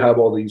now we have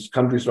all these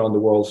countries around the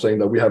world saying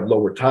that we have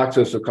lower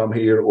taxes to come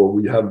here, or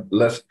we have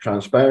less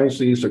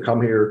transparency to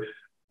come here.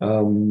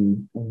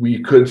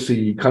 We could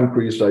see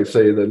countries like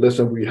say that,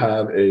 listen, we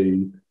have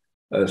a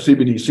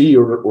CBDC,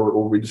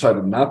 or we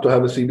decided not to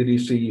have a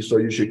CBDC, so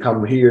you should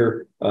come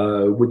here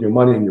with your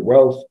money and your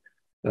wealth.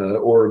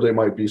 Or they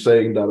might be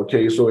saying that,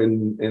 okay, so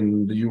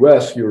in the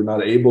US, you're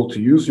not able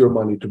to use your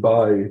money to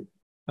buy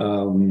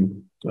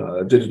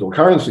digital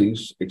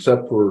currencies,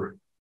 except for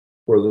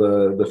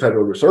the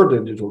Federal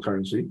Reserve digital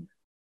currency.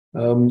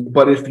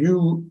 But if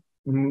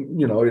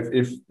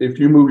if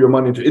you move your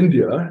money to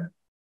India,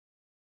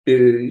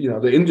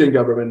 the Indian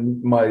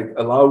government might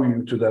allow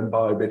you to then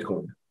buy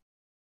Bitcoin.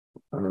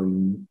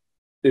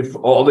 If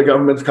all the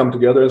governments come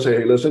together and say,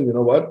 hey, listen, you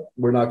know what,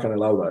 we're not going to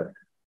allow that.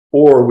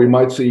 Or we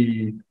might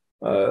see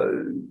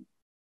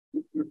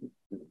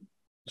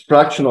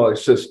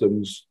fractionalized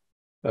systems.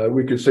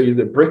 We could see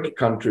the BRIC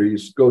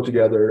countries go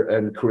together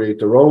and create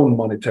their own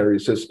monetary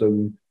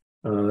system,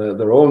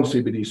 their own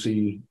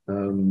CBDC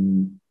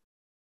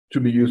to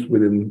be used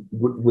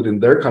within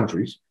their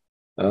countries.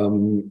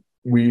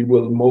 We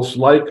will most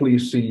likely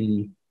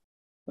see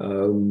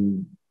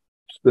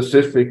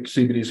specific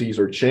CBDCs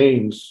or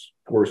chains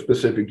for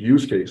specific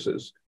use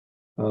cases.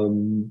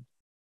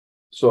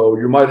 So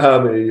you might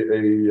have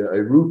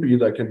a rupee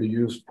that can be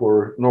used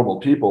for normal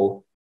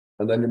people,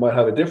 and then you might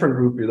have a different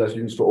rupee that's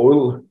used for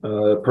oil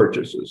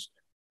purchases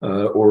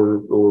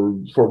or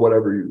for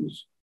whatever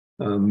use.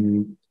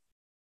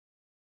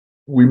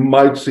 We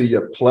might see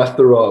a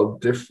plethora of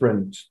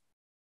different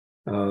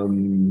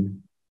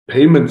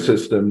payment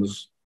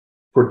systems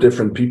for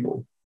different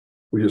people,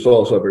 which is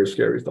also a very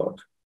scary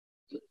thought.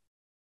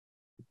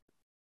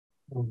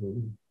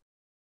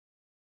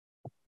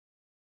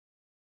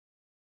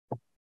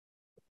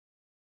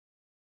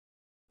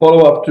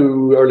 Follow up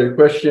to earlier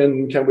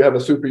question, can we have a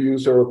super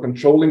user or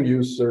controlling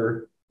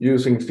user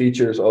using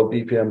features of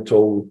BPM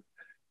tool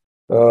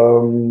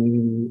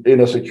in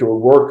a secure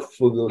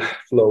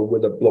workflow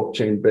with a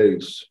blockchain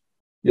base?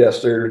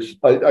 Yes,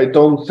 I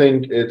don't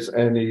think it's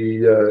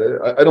any,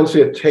 I don't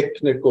see a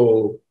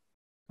technical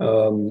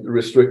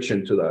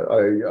restriction to that.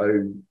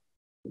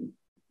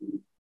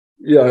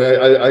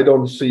 I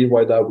don't see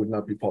why that would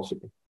not be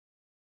possible.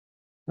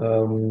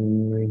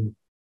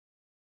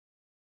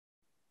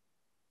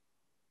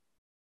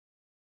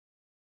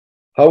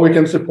 How we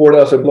can support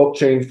as a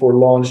blockchain for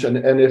launch an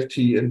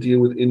NFT and deal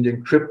with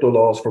Indian crypto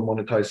laws for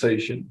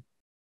monetization.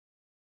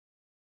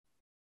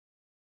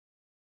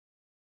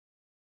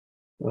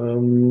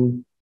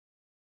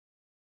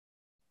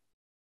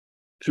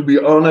 To be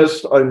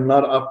honest, I'm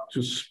not up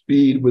to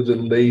speed with the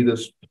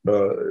latest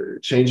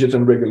changes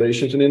and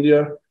regulations in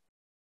India.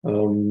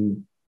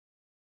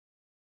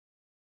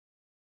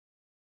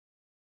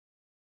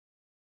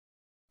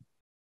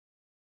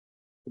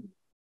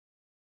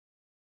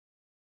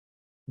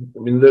 I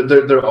mean,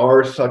 there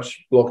are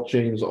such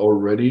blockchains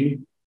already.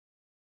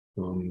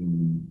 I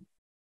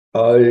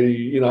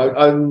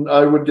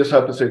would just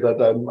have to say that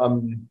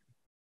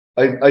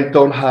I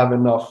don't have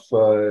enough.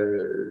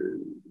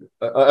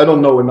 I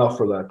don't know enough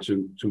for that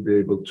to be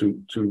able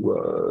to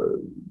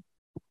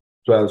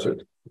answer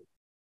it.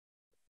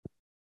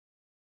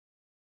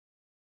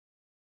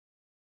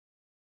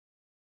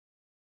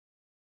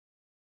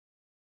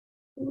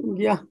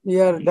 Yeah, we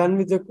are done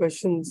with the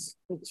questions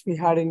which we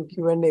had in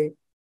Q&A.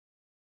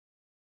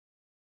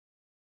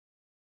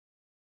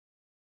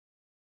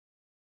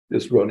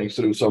 Just running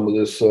through some of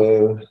this,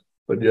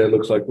 but yeah, it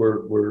looks like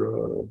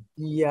we're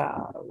yeah,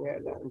 we're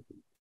done.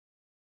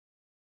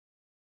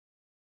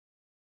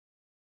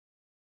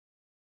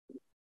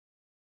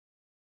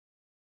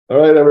 All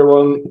right,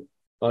 everyone.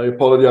 I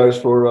apologize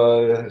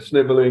for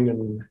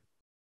sniveling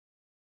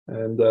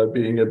and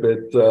being a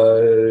bit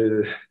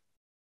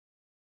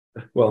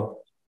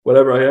well,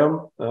 whatever I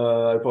am.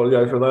 I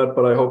apologize for that,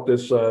 but I hope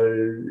this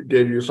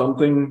gave you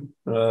something.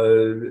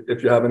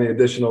 If you have any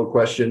additional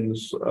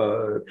questions,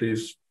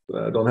 please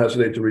don't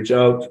hesitate to reach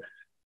out.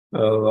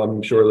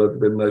 I'm sure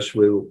that Vimlesh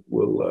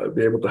will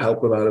be able to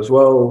help with that as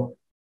well.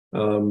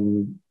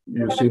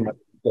 You've seen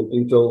my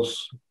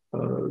details.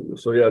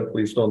 So yeah,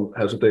 please don't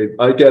hesitate.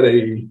 I get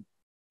a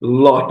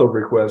lot of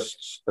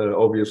requests,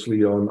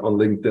 obviously on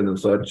LinkedIn and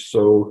such.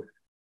 So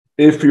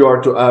if you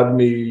are to add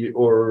me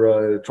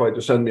or try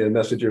to send me a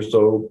message or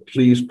so,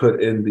 please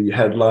put in the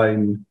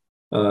headline.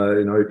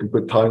 You can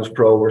put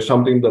TimesPro or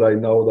something that I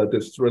know that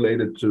is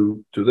related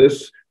to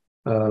this.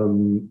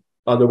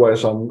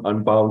 Otherwise,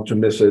 I'm bound to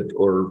miss it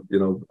or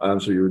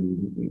answer you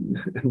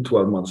in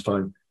 12 months'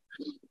 time.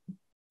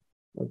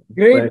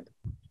 Great.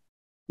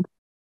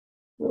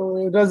 So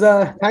it was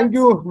thank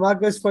you,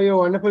 Marcus, for your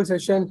wonderful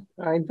session.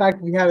 In fact,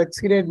 we have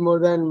exceeded more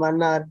than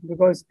 1 hour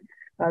because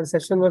the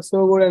session was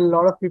so good and a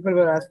lot of people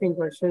were asking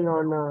questions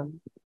on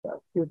a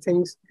few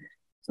things.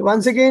 So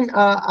once again,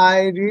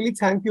 I really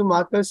thank you,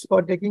 Marcus,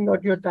 for taking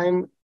out your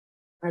time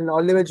and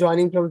all the way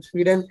joining from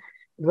Sweden.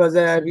 It was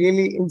a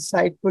really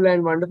insightful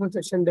and wonderful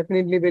session.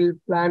 Definitely we'll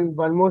plan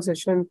one more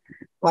session.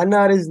 1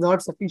 hour is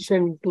not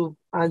sufficient to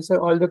answer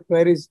all the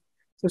queries.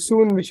 So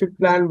soon we should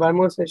plan one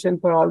more session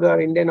for all the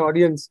Indian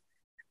audience.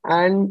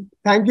 And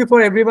thank you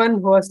for everyone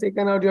who has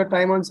taken out your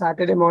time on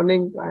Saturday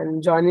morning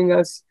and joining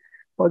us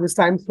for this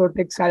TimesPro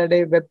Tech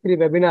Saturday Web3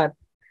 webinar.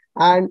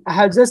 And I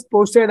have just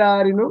posted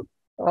our,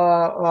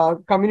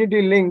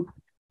 community link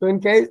So in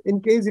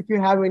case if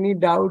you have any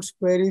doubts,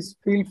 queries,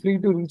 feel free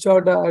to reach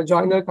out,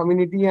 join our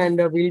community, and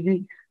we'll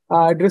be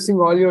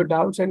addressing all your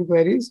doubts and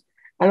queries.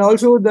 And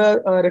also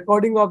the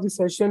recording of the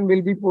session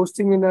will be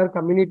posting in our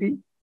community.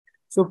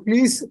 So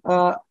please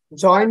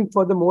join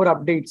for the more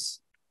updates.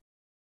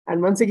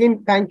 And once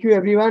again, thank you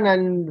everyone,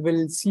 and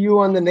we'll see you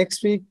on the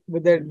next week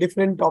with a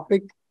different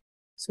topic.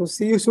 So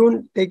see you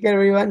soon. Take care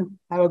everyone.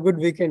 Have a good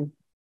weekend.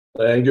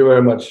 Thank you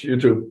very much. You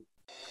too.